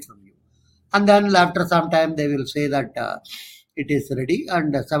collect only from you. And then after some time, they will say that it is ready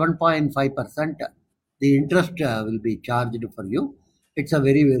and 7.5% the interest will be charged for you. It's a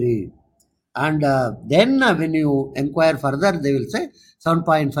very, very and then when you inquire further, they will say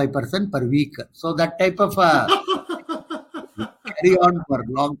 7.5% per week. So that type of carry on for a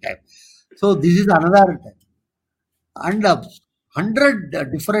long time. So this is another time. And 100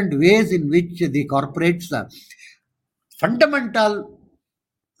 different ways in which the corporates fundamental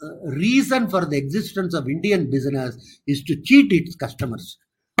reason for the existence of Indian business is to cheat its customers.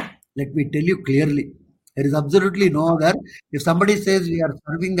 Let me tell you clearly. There is absolutely no other. If somebody says we are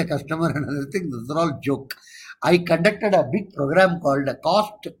serving the customer and other things, those are all joke. I conducted a big program called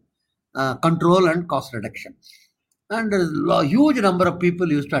cost control and cost reduction. And a huge number of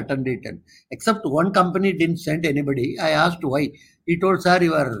people used to attend it. And except one company didn't send anybody. I asked why. He told, sir,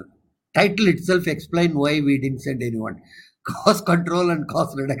 your title itself explained why we didn't send anyone. Cost control and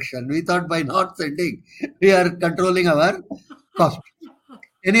cost reduction. We thought by not sending, we are controlling our cost.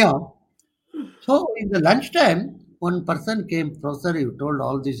 Anyhow, so in the lunchtime, one person came, Professor, you told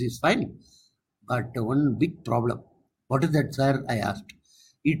all this is fine, but one big problem. What is that, sir? I asked.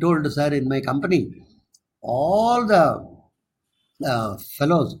 He told, sir, in my company, all the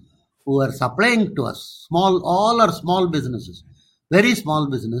fellows who are supplying to us, all are small businesses, very small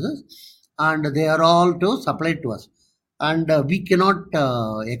businesses, and they are all to supply to us. And we cannot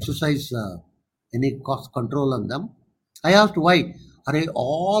exercise any cost control on them. I asked why.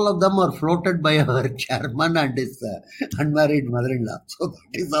 All of them are floated by our chairman and his unmarried mother-in-law. So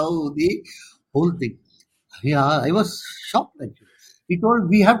that is how the whole thing. Yeah, I was shocked actually. He told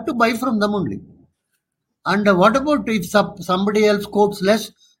we have to buy from them only. And what about if somebody else quotes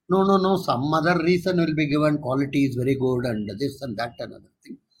less? No, no, no. Some other reason will be given. Quality is very good and this and that and other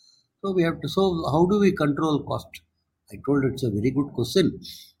thing. So we have to. So how do we control cost? I told it's a very good question.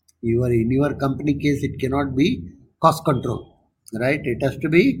 In your company case, it cannot be cost control. Right? It has to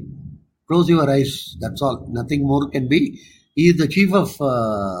be close your eyes. That's all. Nothing more can be. He is the chief of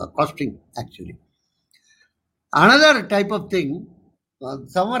costing, actually. Another type of thing,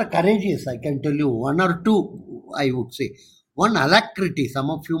 some are courageous, I can tell you. One or two, I would say. One, Alacrity, some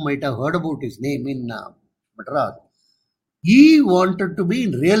of you might have heard about his name in Madras. He wanted to be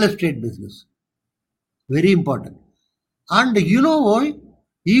in real estate business. Very important. And you know why?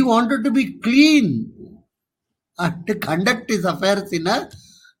 He wanted to be clean and to conduct his affairs in a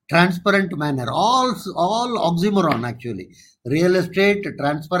transparent manner. All oxymoron actually. Real estate,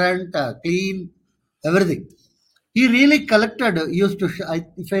 transparent, clean, everything. He really collected.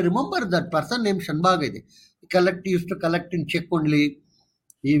 If I remember that person named Shanbag, used to collect in check only.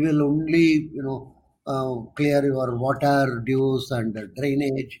 He will only, clear your water dues and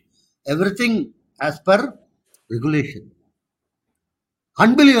drainage, everything as per regulation.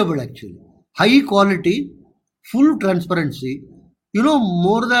 Unbelievable actually. High quality, full transparency,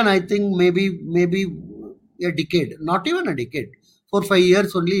 more than I think maybe a decade, not even a decade, 4-5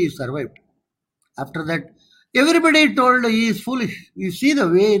 years only he survived. After that, everybody told he is foolish. You see the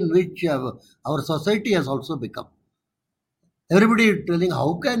way in which our society has also become. Everybody is telling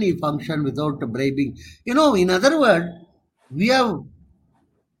how can he function without bribing. In other words, we have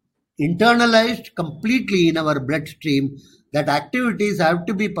internalized completely in our bloodstream that activities have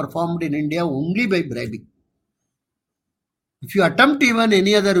to be performed in India only by bribing. If you attempt even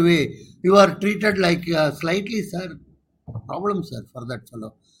any other way, you are treated like slightly, sir, problem, sir, for that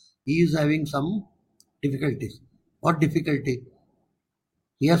fellow. He is having some difficulties. What difficulty?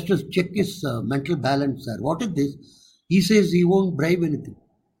 He has to check his mental balance, sir. What is this? He says he won't bribe anything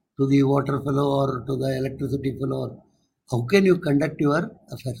to the water fellow or to the electricity fellow. How can you conduct your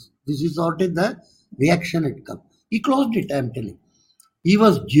affairs? This is what is the reaction it comes. He closed it, I am telling. He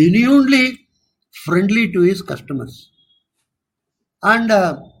was genuinely friendly to his customers. And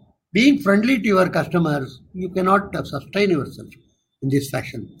being friendly to your customers, you cannot sustain yourself in this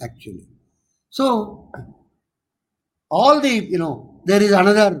fashion, actually. So, all the, there is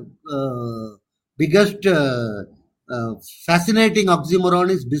another biggest fascinating oxymoron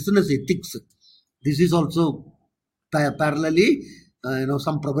is business ethics. This is also parallelly,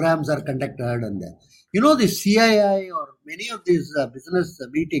 some programs are conducted and the CII or many of these business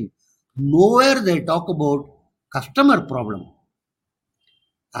meeting, nowhere they talk about customer problem.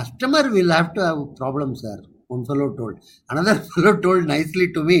 Customer will have to have problems, sir. One fellow told. Another fellow told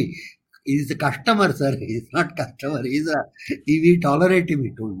nicely to me, he is a customer, sir. He is not customer. We tolerate him,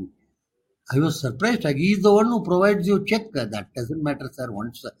 he told me. I was surprised. He is the one who provides you check. That doesn't matter, sir.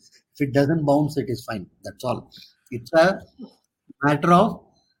 Once if it doesn't bounce, it is fine. That's all. It's a matter of.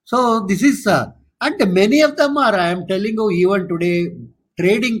 So this is, and many of them are, I am telling you, even today,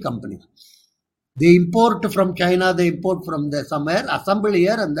 trading companies. They import from China, they import from somewhere, assemble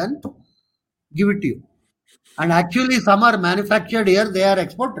here and then give it to you. And actually, some are manufactured here, they are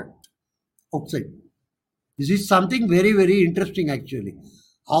exported outside. This is something very, very interesting actually.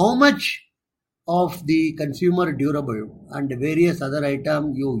 How much of the consumer durable and various other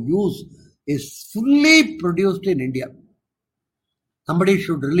items you use is fully produced in India? Somebody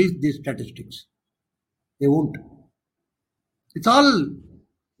should release these statistics. They won't. It's all,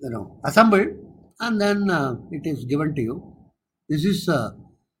 assembled and then it is given to you. This is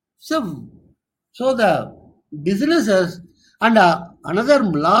so the businesses and another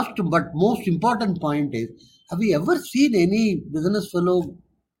last but most important point is, have you ever seen any business fellow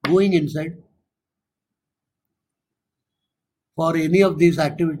going inside for any of these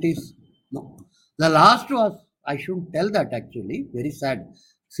activities? No. The last was, I shouldn't tell that actually, very sad.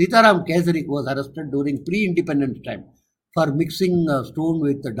 Sitaram Kesari was arrested during pre-independence time for mixing stone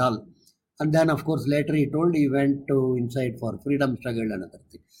with the dal. And then, of course, later he told he went to inside for freedom struggle and other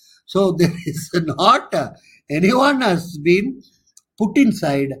thing. So there is not anyone has been put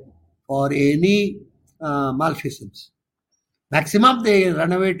inside for any malfeasance. Maximum they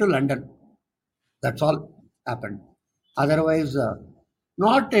run away to London. That's all happened. Otherwise,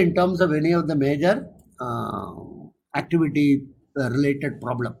 not in terms of any of the major activity related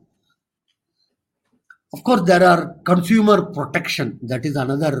problem. Of course, there are consumer protection. That is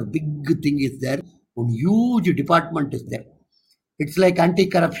another big thing is there. A huge department is there. It's like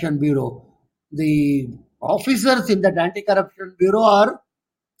anti-corruption bureau. The officers in that anti-corruption bureau are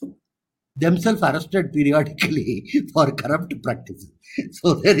themselves arrested periodically for corrupt practices.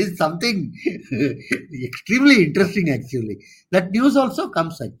 So there is something extremely interesting actually. That news also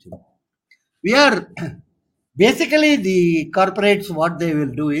comes actually. We are basically the corporates, what they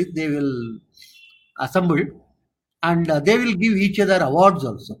will do is they will assemble and they will give each other awards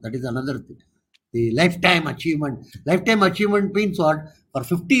also. That is another thing. The lifetime achievement. Lifetime achievement means what? For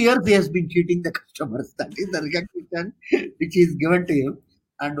 50 years he has been cheating the customers. That is the recognition which is given to him,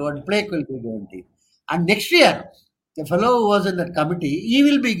 and one plaque will be given to him. And next year, the fellow who was in that committee, he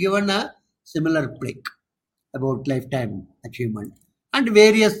will be given a similar plaque about lifetime achievement. And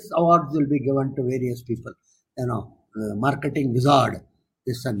various awards will be given to various people. Marketing wizard,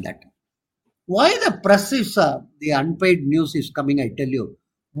 this and that. Why the press is, the unpaid news is coming, I tell you.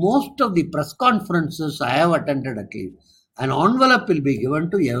 Most of the press conferences I have attended at least, an envelope will be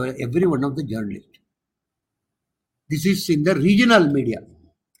given to every one of the journalists. This is in the regional media.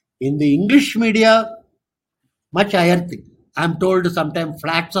 In the English media, much higher thing. I am told sometimes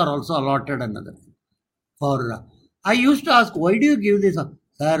flats are also allotted another thing. I used to ask, why do you give this?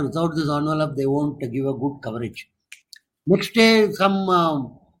 Sir, without this envelope, they won't give a good coverage. Next day,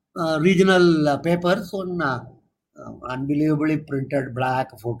 some regional papers on unbelievably printed black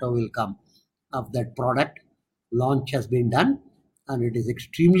photo will come of that product. Launch has been done and it is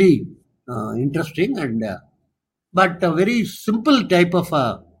extremely interesting and but a very simple type of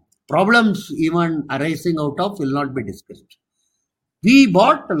problems even arising out of will not be discussed. We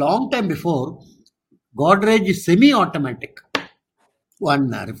bought a long time before Godrej semi-automatic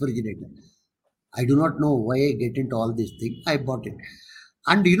one refrigerator. I do not know why I get into all these things. I bought it.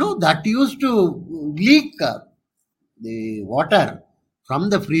 And that used to leak the water from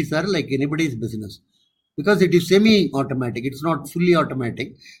the freezer like anybody's business. Because it is semi-automatic. It's not fully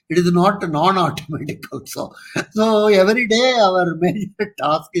automatic. It is not non-automatic also. So every day our major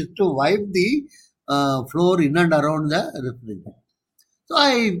task is to wipe the floor in and around the refrigerator. So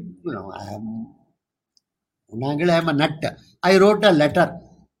I am I am a nut. I wrote a letter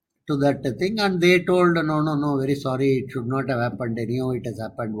to that thing, and they told, no, no, no, very sorry, it should not have happened. Anyhow, it has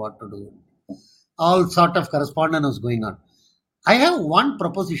happened. What to do? All sort of correspondence was going on. I have one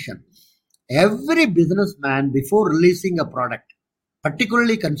proposition. Every businessman, before releasing a product,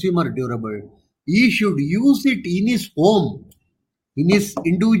 particularly consumer durable, he should use it in his home, in his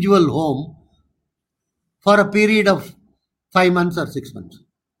individual home, for a period of 5 months or 6 months.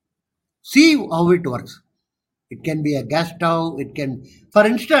 See how it works. It can be a gas stove. It can, for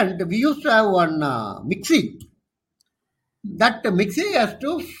instance, we used to have one mixie. That mixie has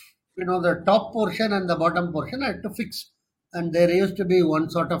to, the top portion and the bottom portion had to fix. And there used to be one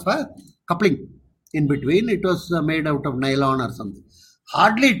sort of a coupling in between. It was made out of nylon or something.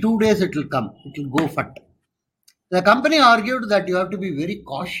 Hardly 2 days it will come. It will go fat. The company argued that you have to be very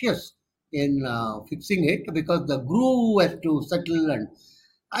cautious in fixing it because the groove has to settle. And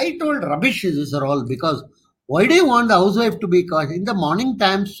I told rubbish these are all, because why do you want the housewife to be cautious? In the morning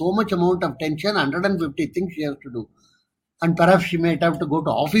time, so much amount of tension, 150 things she has to do. And perhaps she might have to go to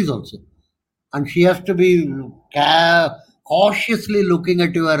office also. And she has to be cautiously looking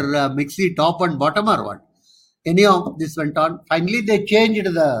at your mixie top and bottom or what. Anyhow, this went on. Finally, they changed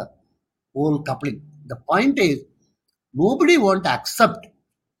the whole coupling. The point is, nobody wants to accept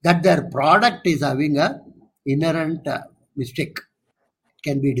that their product is having a inherent mistake. It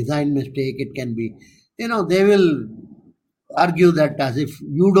can be design mistake. It can be, they will argue that as if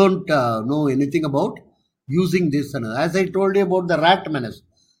you don't know anything about using this. And as I told you about the rat menace,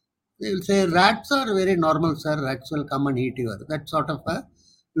 they will say rats are very normal, sir. Rats will come and eat you. That sort of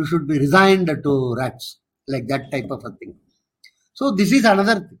you should be resigned to rats, like that type of a thing. So this is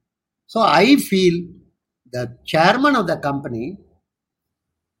another thing. So I feel the chairman of the company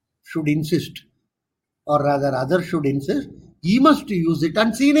should insist, or rather others should insist, he must use it,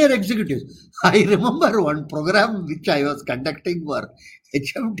 and senior executives. I remember one program which I was conducting for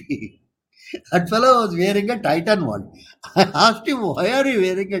HMD. That fellow was wearing a Titan watch. I asked him, why are you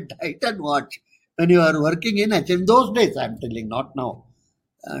wearing a Titan watch when you are working in HMD? Those days, I'm telling, not now.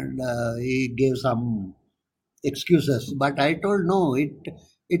 And he gave some excuses. But I told, no,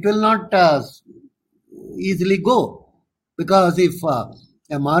 it will not easily go. Because if a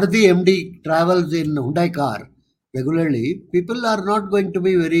Maruti MD travels in Hyundai car regularly, people are not going to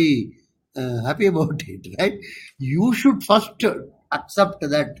be very happy about it, right? You should first accept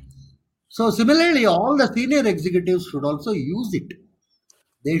that. So similarly, all the senior executives should also use it.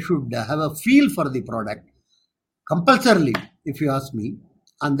 They should have a feel for the product, compulsorily, if you ask me.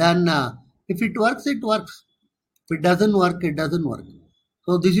 And then if it works, it works. If it doesn't work, it doesn't work.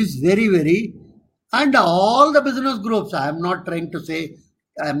 So this is very, very, and all the business groups, I'm not trying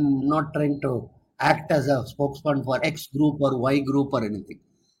to act as a spokesman for X group or Y group or anything.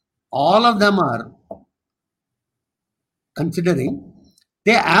 All of them are considering.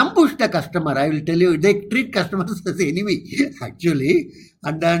 They ambush the customer. I will tell you, they treat customers as enemy, actually.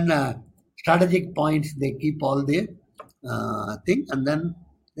 And then strategic points, they keep all the thing, and then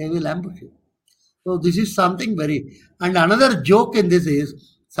they will ambush you. So this is something very. And another joke in this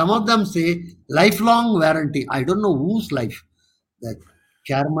is, some of them say lifelong warranty. I don't know whose life, the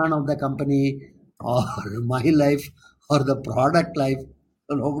chairman of the company, or my life, or the product life.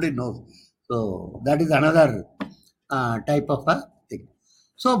 So nobody knows. So that is another type of a thing.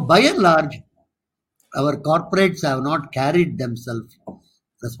 So by and large, our corporates have not carried themselves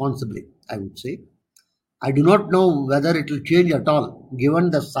responsibly, I would say. I do not know whether it will change at all,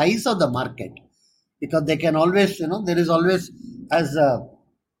 given the size of the market, because they can always, there is always, as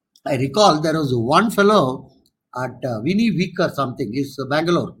I recall, there was one fellow at Winnie Week or something, he's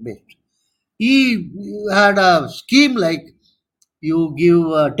Bangalore based. He had a scheme like, you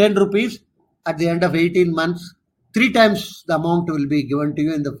give 10 rupees at the end of 18 months, 3 times the amount will be given to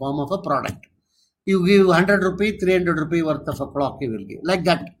you in the form of a product. You give 100 rupees, 300 rupees worth of a clock he will give, like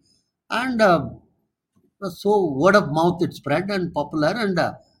that. And so word of mouth it spread and popular, and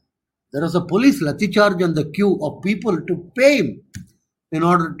there was a police lathi charge on the queue of people to pay him in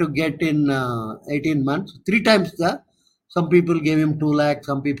order to get in 18 months. 3 times some people gave him 2 lakh,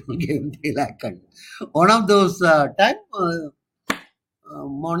 some people gave him 3 lakh. And one of those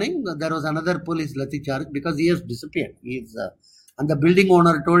morning, there was another police lathi charge because he has disappeared. And the building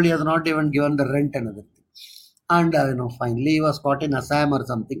owner told he has not even given the rent and other thing. And finally he was caught in Assam or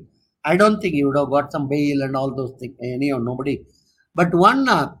something. I don't think he would have got some bail and all those things. Anyhow, nobody. But one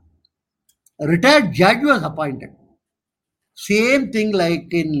retired judge was appointed. Same thing like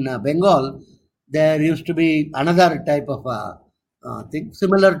in Bengal, there used to be another type of thing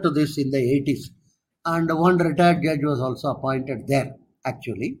similar to this in the 80s. And one retired judge was also appointed there.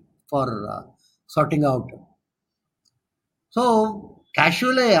 actually for sorting out. So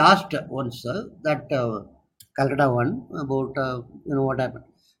casually I asked once that Calcutta one about what happened.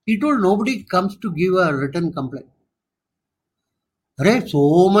 He told nobody comes to give a written complaint. Right,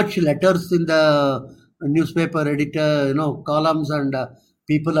 so much letters in the newspaper editor, columns and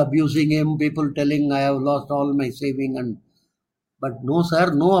people abusing him, people telling I have lost all my saving but no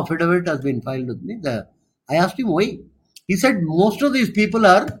sir, no affidavit has been filed with me. I asked him why. He said most of these people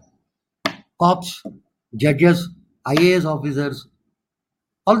are cops, judges, IAS officers.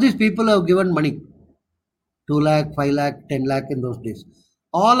 All these people have given money, 2 lakh, 5 lakh, 10 lakh in those days.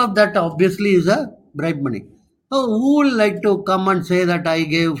 All of that obviously is a bribe money. So who will like to come and say that I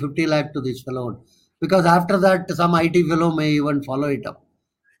gave 50 lakh to this fellow? Because after that, some IT fellow may even follow it up.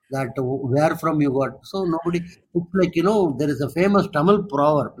 That where from you got. So nobody, it's like, there is a famous Tamil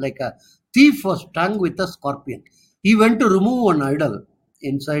proverb, like a thief was stung with a scorpion. He went to remove one idol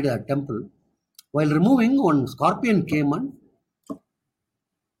inside a temple. While removing, one scorpion came and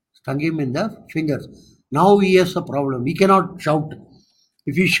stung him in the fingers. Now he has a problem. He cannot shout.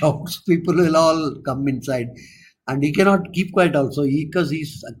 If he shouts, people will all come inside. And he cannot keep quiet also because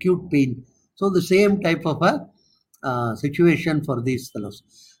he's acute pain. So the same type of a situation for these fellows.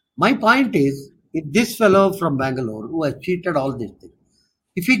 My point is, if this fellow from Bangalore who has cheated all these things,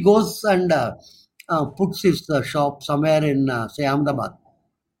 if he goes and puts his shop somewhere in, say, Ahmedabad,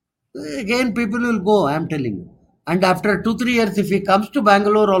 again people will go, I am telling you. And after 2-3 years, if he comes to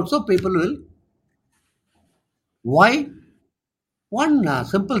Bangalore also, people will. Why? One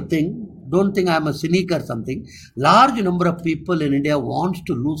simple thing, don't think I am a cynic or something. Large number of people in India wants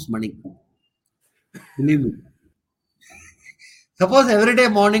to lose money. Believe me. Suppose every day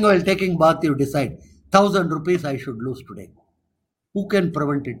morning while taking bath, you decide 1,000 rupees I should lose today. Who can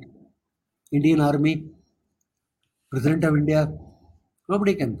prevent it? Indian Army, President of India,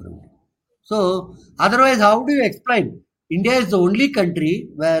 nobody can prevent it. So, otherwise, how do you explain? India is the only country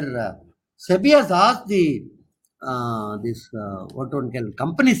where SEBI has asked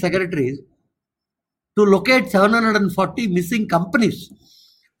company secretaries to locate 740 missing companies,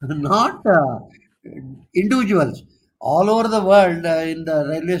 not individuals. All over the world, in the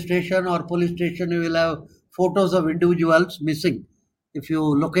railway station or police station, you will have photos of individuals missing. If you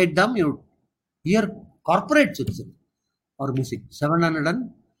locate them, here corporates itself are missing 700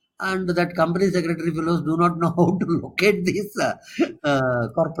 and that company secretary fellows do not know how to locate these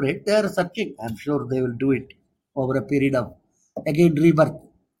corporate. They are searching. I'm sure they will do it over a period of, again, rebirth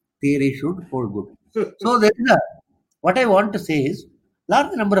theory should hold good. So there is what I want to say is,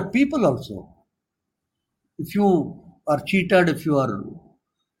 large number of people also, if you are cheated,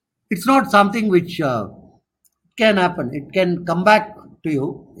 it's not something which can happen. It can come back to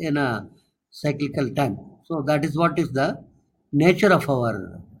you in a cyclical time. So that is what is the nature of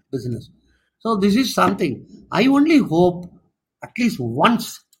our business. So this is something I only hope at least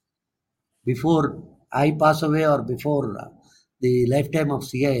once before I pass away or before the lifetime of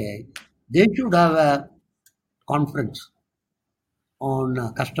CII, they should have a conference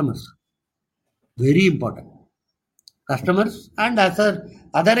on customers. Very important. Customers and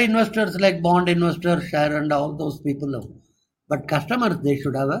other investors like bond investors, share and all those people. But customers, they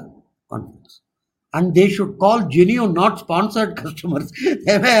should have a conference. And they should call genuine, not sponsored customers.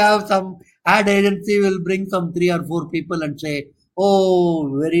 They may have some ad agency will bring some 3 or 4 people and say,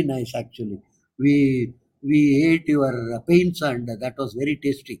 oh, very nice actually. We ate your paints and that was very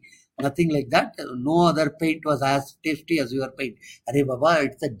tasty. Nothing like that. No other paint was as tasty as your paint. Arey Baba,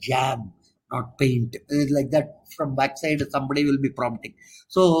 it's a jam, not paint. It's like that from backside somebody will be prompting.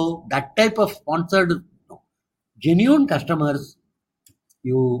 So that type of sponsored, genuine customers,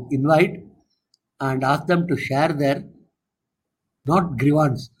 you invite and ask them to share their, not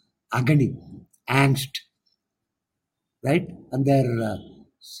grievance, agony, angst, right? And their,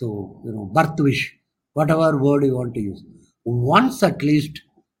 birth wish, whatever word you want to use. Once at least,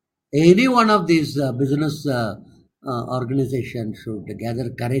 any one of these business organizations should gather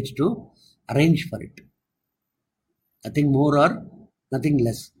courage to arrange for it. Nothing more or nothing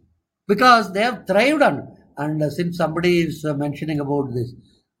less. Because they have thrived on. And since somebody is mentioning about this,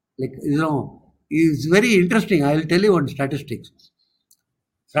 it's very interesting. I will tell you one statistics.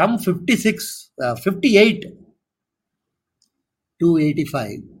 From 58 to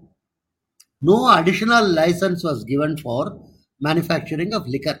 85, no additional license was given for manufacturing of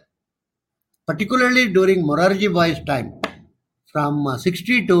liquor. Particularly during Morarji Bhai's time, from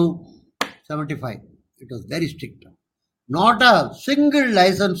 60 to 75, it was very strict. Not a single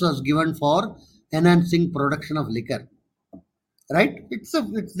license was given for enhancing production of liquor. Right? It's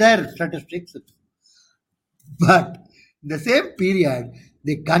their statistics. But the same period,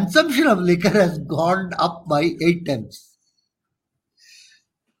 the consumption of liquor has gone up by 8 times.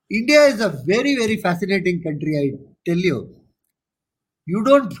 India is a very, very fascinating country, I tell you. You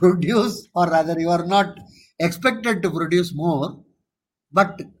don't produce, or rather, you are not expected to produce more,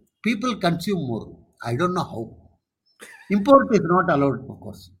 but people consume more. I don't know how. Import is not allowed, of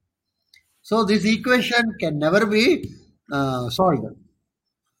course. So, this equation can never be solved.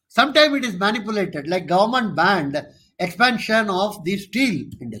 Sometimes it is manipulated, like government banned expansion of the steel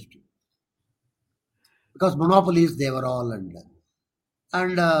industry because monopolies they were all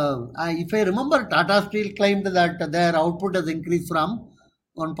if I remember, Tata Steel claimed that their output has increased from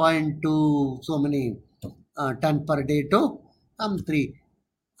 1.2 so many ton per day to 3,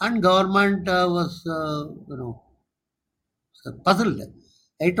 and government was puzzled.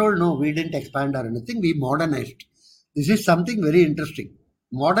 I told no, we didn't expand or anything. We modernized. This is something very interesting.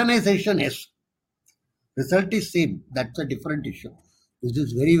 Modernization, yes. Result is same. That's a different issue. This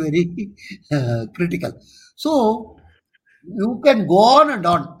is very, very critical. So you can go on and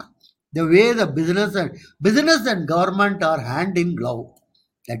on. The way the business and government are hand in glove.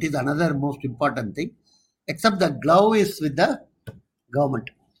 That is another most important thing. Except the glove is with the government.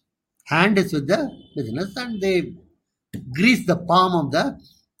 Hand is with the business, and they grease the palm of the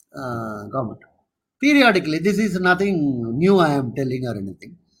government. Periodically, this is nothing new I am telling or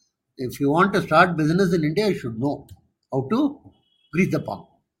anything. If you want to start business in India, you should know how to grease the palm.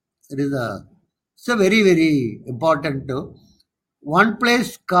 It's a very, very important. One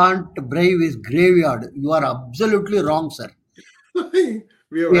place can't brave is graveyard. You are absolutely wrong, sir.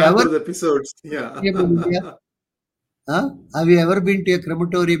 We have had those episodes. Yeah. Have you ever been to a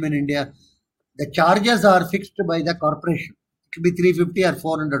crematorium in India? The charges are fixed by the corporation. It will be 350 or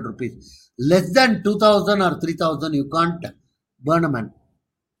 400 rupees. Less than 2,000 or 3,000, you can't burn a man.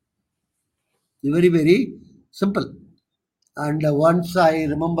 Very, very simple. And once I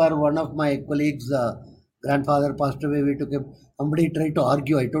remember one of my colleagues' grandfather passed away, we took him. Somebody tried to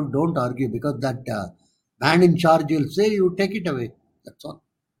argue. I told, don't argue, because that man in charge will say, you take it away. That's all.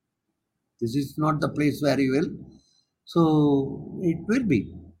 This is not the place where you will. So it will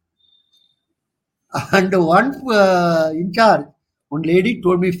be. And one in charge, one lady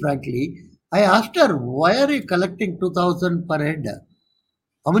told me frankly, I asked her, why are you collecting 2,000 per head?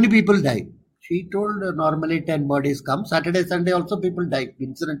 How many people die? She told normally 10 bodies come. Saturday, Sunday also people die,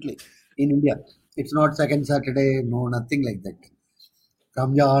 incidentally, in India. It's not second Saturday, no, nothing like that.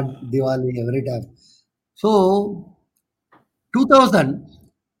 Ramjan, Diwali, every time. So, 2000,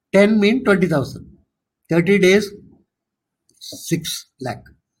 10 mean 20,000. 30 days, 6 lakh.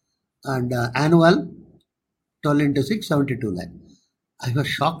 And annual, 12 into 6, 72 lakh. I was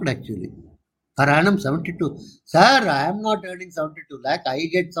shocked actually. Per annum 72. Sir, I am not earning 72 lakh. I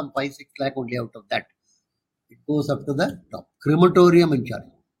get some 5-6 lakh only out of that. It goes up to the top. Crematorium in charge.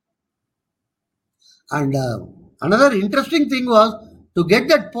 And another interesting thing was, to get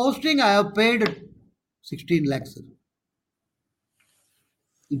that posting, I have paid 16 lakhs.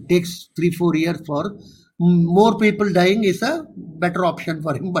 It takes 3-4 years for more people dying is a better option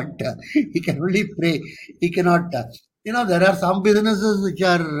for him, but he can only pray. He cannot. There are some businesses which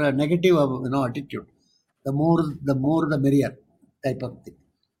are negative, attitude. The more the merrier type of thing.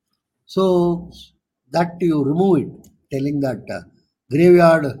 So that you remove it, telling that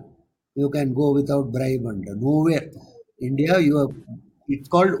graveyard you can go without bribe and nowhere. India, it's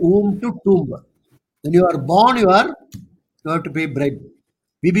called womb to tomb. When you are born, you have to pay bribe.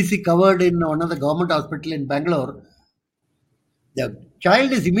 BBC covered in one of the government hospital in Bangalore. The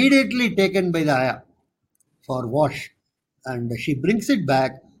child is immediately taken by the ayah for wash, and she brings it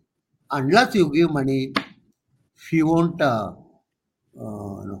back. Unless you give money, she won't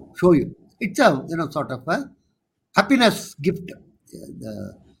show you. It's a sort of a happiness gift.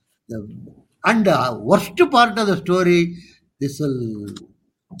 And the worst part of the story, this will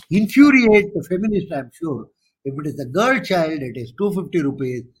infuriate the feminist, I'm sure. If it is a girl child, it is 250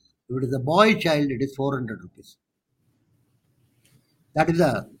 rupees. If it is a boy child, it is 400 rupees. That is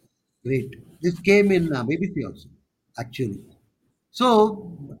a great. This came in BBC also, actually.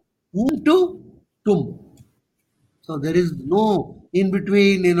 So, womb to tomb. So there is no in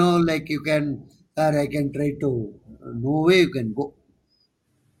between, like you can, or I can try to, no way you can go.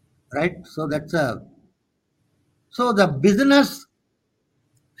 Right? So so the business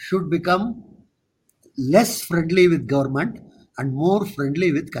should become less friendly with government and more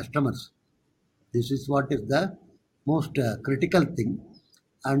friendly with customers. This is what is the most critical thing.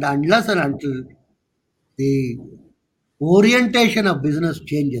 And unless and until the orientation of business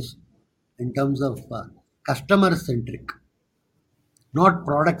changes in terms of customer centric, not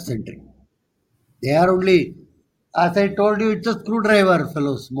product centric. They are only As I told you, it's a screwdriver,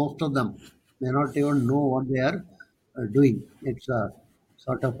 fellows. Most of them may not even know what they are doing. It's a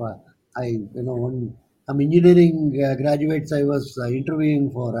sort of a, when some engineering graduates I was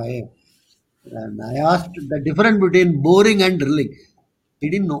interviewing for, and I asked the difference between boring and drilling. He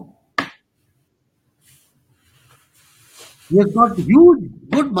didn't know. He has got huge,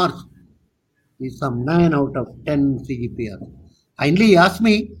 good marks. He's some 9 out of 10 CGPR. Finally, he asked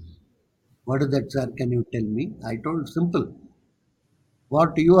me, "What is that, sir? Can you tell me?" I told simple.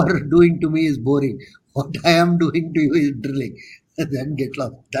 What you are doing to me is boring. What I am doing to you is drilling. Then get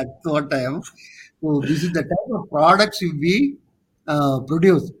lost. That's what I am. So this is the type of products we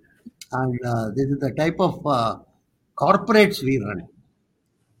produce, and this is the type of corporates we run.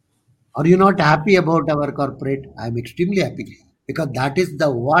 Are you not happy about our corporate? I am extremely happy because that is the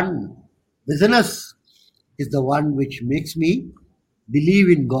one business is the one which makes me believe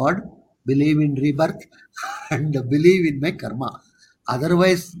in God, believe in rebirth, and believe in my karma.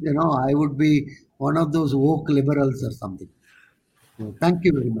 Otherwise, I would be one of those woke liberals or something. So thank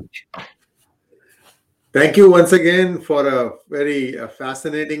you very much. Thank you once again for a very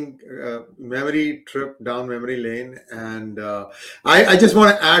fascinating memory trip down memory lane. And I just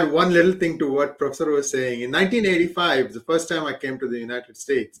want to add one little thing to what Professor was saying. In 1985, the first time I came to the United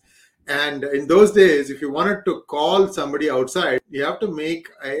States, and in those days, if you wanted to call somebody outside, you have to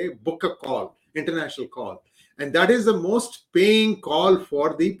book a call, international call. And that is the most paying call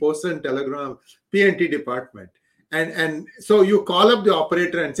for the Post and Telegram P&T department. And so you call up the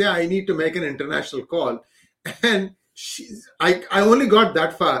operator and say, I need to make an international call. And I only got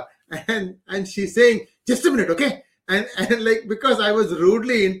that far. And she's saying, just a minute, okay? And like, because I was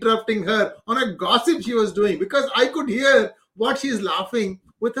rudely interrupting her on a gossip she was doing, because I could hear what she's laughing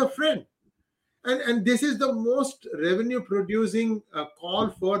with her friend. And this is the most revenue producing call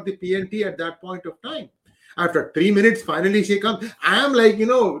for the P&T at that point of time. After 3 minutes, finally she comes. I am like,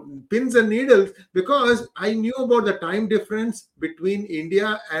 pins and needles, because I knew about the time difference between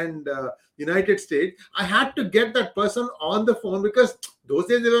India and United States. I had to get that person on the phone, because those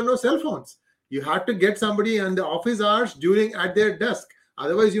days there were no cell phones. You had to get somebody in the office hours at their desk.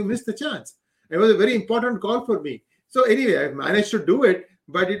 Otherwise, you missed the chance. It was a very important call for me. So anyway, I managed to do it,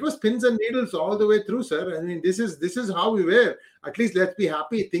 but it was pins and needles all the way through, sir. I mean, this is how we were. At least let's be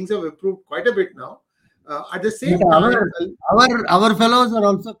happy. Things have improved quite a bit now. At the same time, our fellows are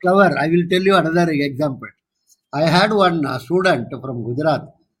also clever. I will tell you another example. I had one student from Gujarat.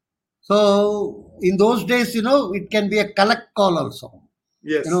 So in those days, it can be a collect call also.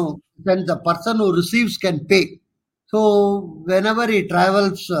 yes, Then the person who receives can pay. So whenever he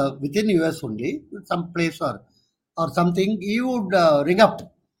travels within US only, some place or something, he would ring up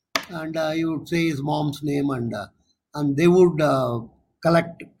and he would say his mom's name, and they would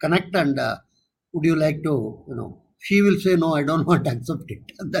connect, and would you like to, she will say, no, I don't want to accept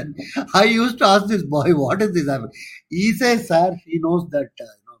it. And then I used to ask this boy, what is this happening? He says, sir, she knows that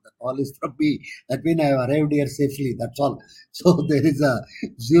the call is from me. That means I have arrived here safely. That's all. So there is a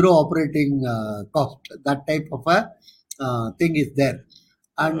zero operating cost. That type of a thing is there.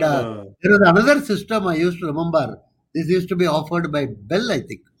 And there is another system I used to remember. This used to be offered by Bell, I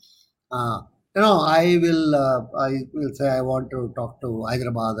think. I will say I want to talk to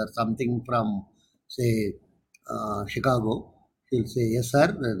Hyderabad or something from, say, Chicago. He'll say, yes,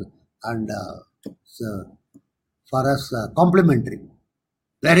 sir. And so for us, complimentary.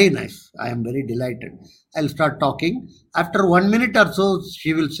 Very nice. I am very delighted. I'll start talking. After 1 minute or so,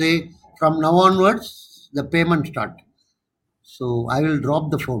 she will say, from now onwards, the payment start. So I will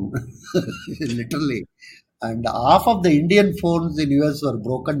drop the phone, literally. And half of the Indian phones in US were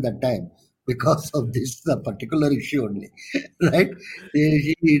broken that time because of this particular issue only, right?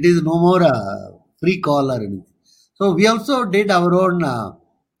 It is no more a free call or anything. So we also did our own,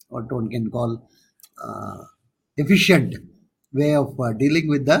 what one can call, efficient way of dealing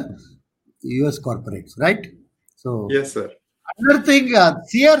with the US corporates, right? So yes, sir. another thing,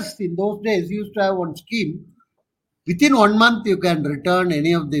 Sears in those days used to have one scheme. Within 1 month, you can return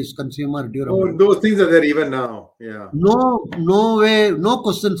any of these consumer durables. Oh, those things are there even now. Yeah. No way, no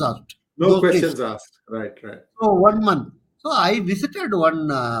questions asked. No questions asked. Right. So 1 month. So I visited one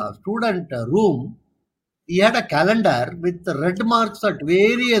student room. He had a calendar with red marks at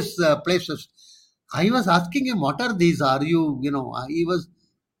various places. I was asking him, what are these? Are you,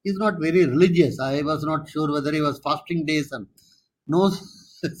 he's not very religious. I was not sure whether he was fasting days. And no,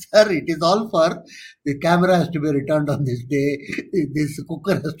 sir, it is all for the camera has to be returned on this day. This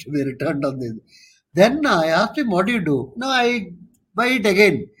cooker has to be returned on this. Then I asked him, what do you do? No, I buy it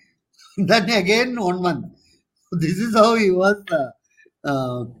again. Then again 1 month. This is how he was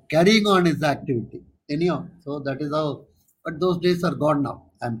carrying on his activity. anyhow. So that is how. But those days are gone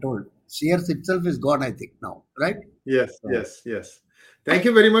now. I'm told. Sears itself is gone. I think now, right? Yes, So, yes, yes. Thank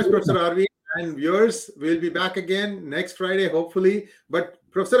you very much, Professor RV. And viewers, we'll be back again next Friday, hopefully. But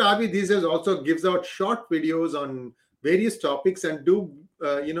Professor RV these days also gives out short videos on various topics, and do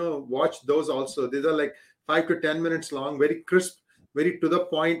watch those also. These are like 5 to 10 minutes long, very crisp, very to the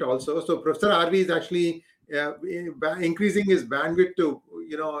point also. So Professor RV is actually increasing his bandwidth to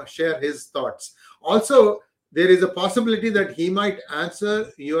share his thoughts. Also, there is a possibility that he might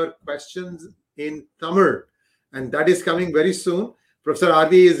answer your questions in Tamil, and that is coming very soon. Professor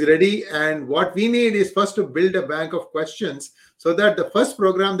RV is ready, and what we need is first to build a bank of questions so that the first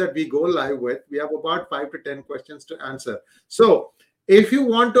program that we go live with, we have about 5 to 10 questions to answer. So, if you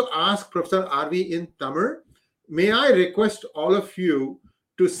want to ask Professor RV in Tamil, may I request all of you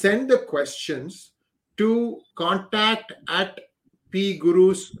to send the questions to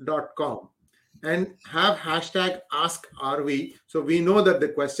contact@pgurus.com and have hashtag AskRV. So we know that the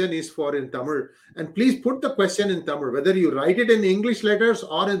question is for in Tamil. And please put the question in Tamil, whether you write it in English letters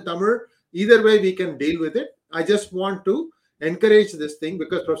or in Tamil, either way we can deal with it. I just want to encourage this thing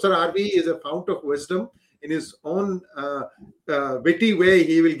because Professor RV is a fount of wisdom. In his own witty way,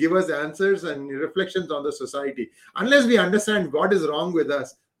 he will give us answers and reflections on the society. Unless we understand what is wrong with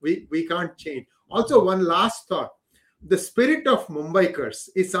us, we can't change. Also, one last thought. The spirit of Mumbaikars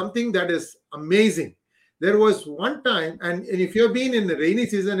is something that is amazing. There was one time, and if you've been in the rainy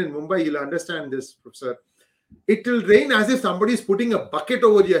season in Mumbai, you'll understand this, Professor. It will rain as if somebody is putting a bucket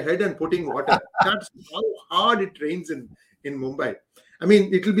over your head and putting water. That's how hard it rains in Mumbai. I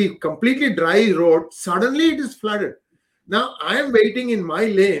mean, it will be completely dry road. Suddenly it is flooded. Now, I am waiting in my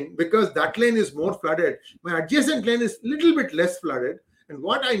lane because that lane is more flooded. My adjacent lane is a little bit less flooded. And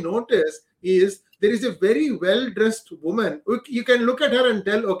what I notice is there is a very well-dressed woman. You can look at her and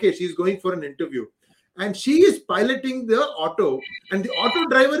tell, okay, she's going for an interview. And she is piloting the auto, and the auto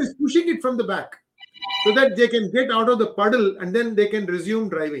driver is pushing it from the back so that they can get out of the puddle and then they can resume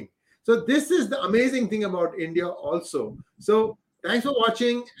driving. So this is the amazing thing about India also. So thanks for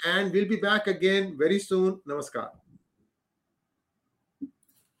watching, and we'll be back again very soon. Namaskar.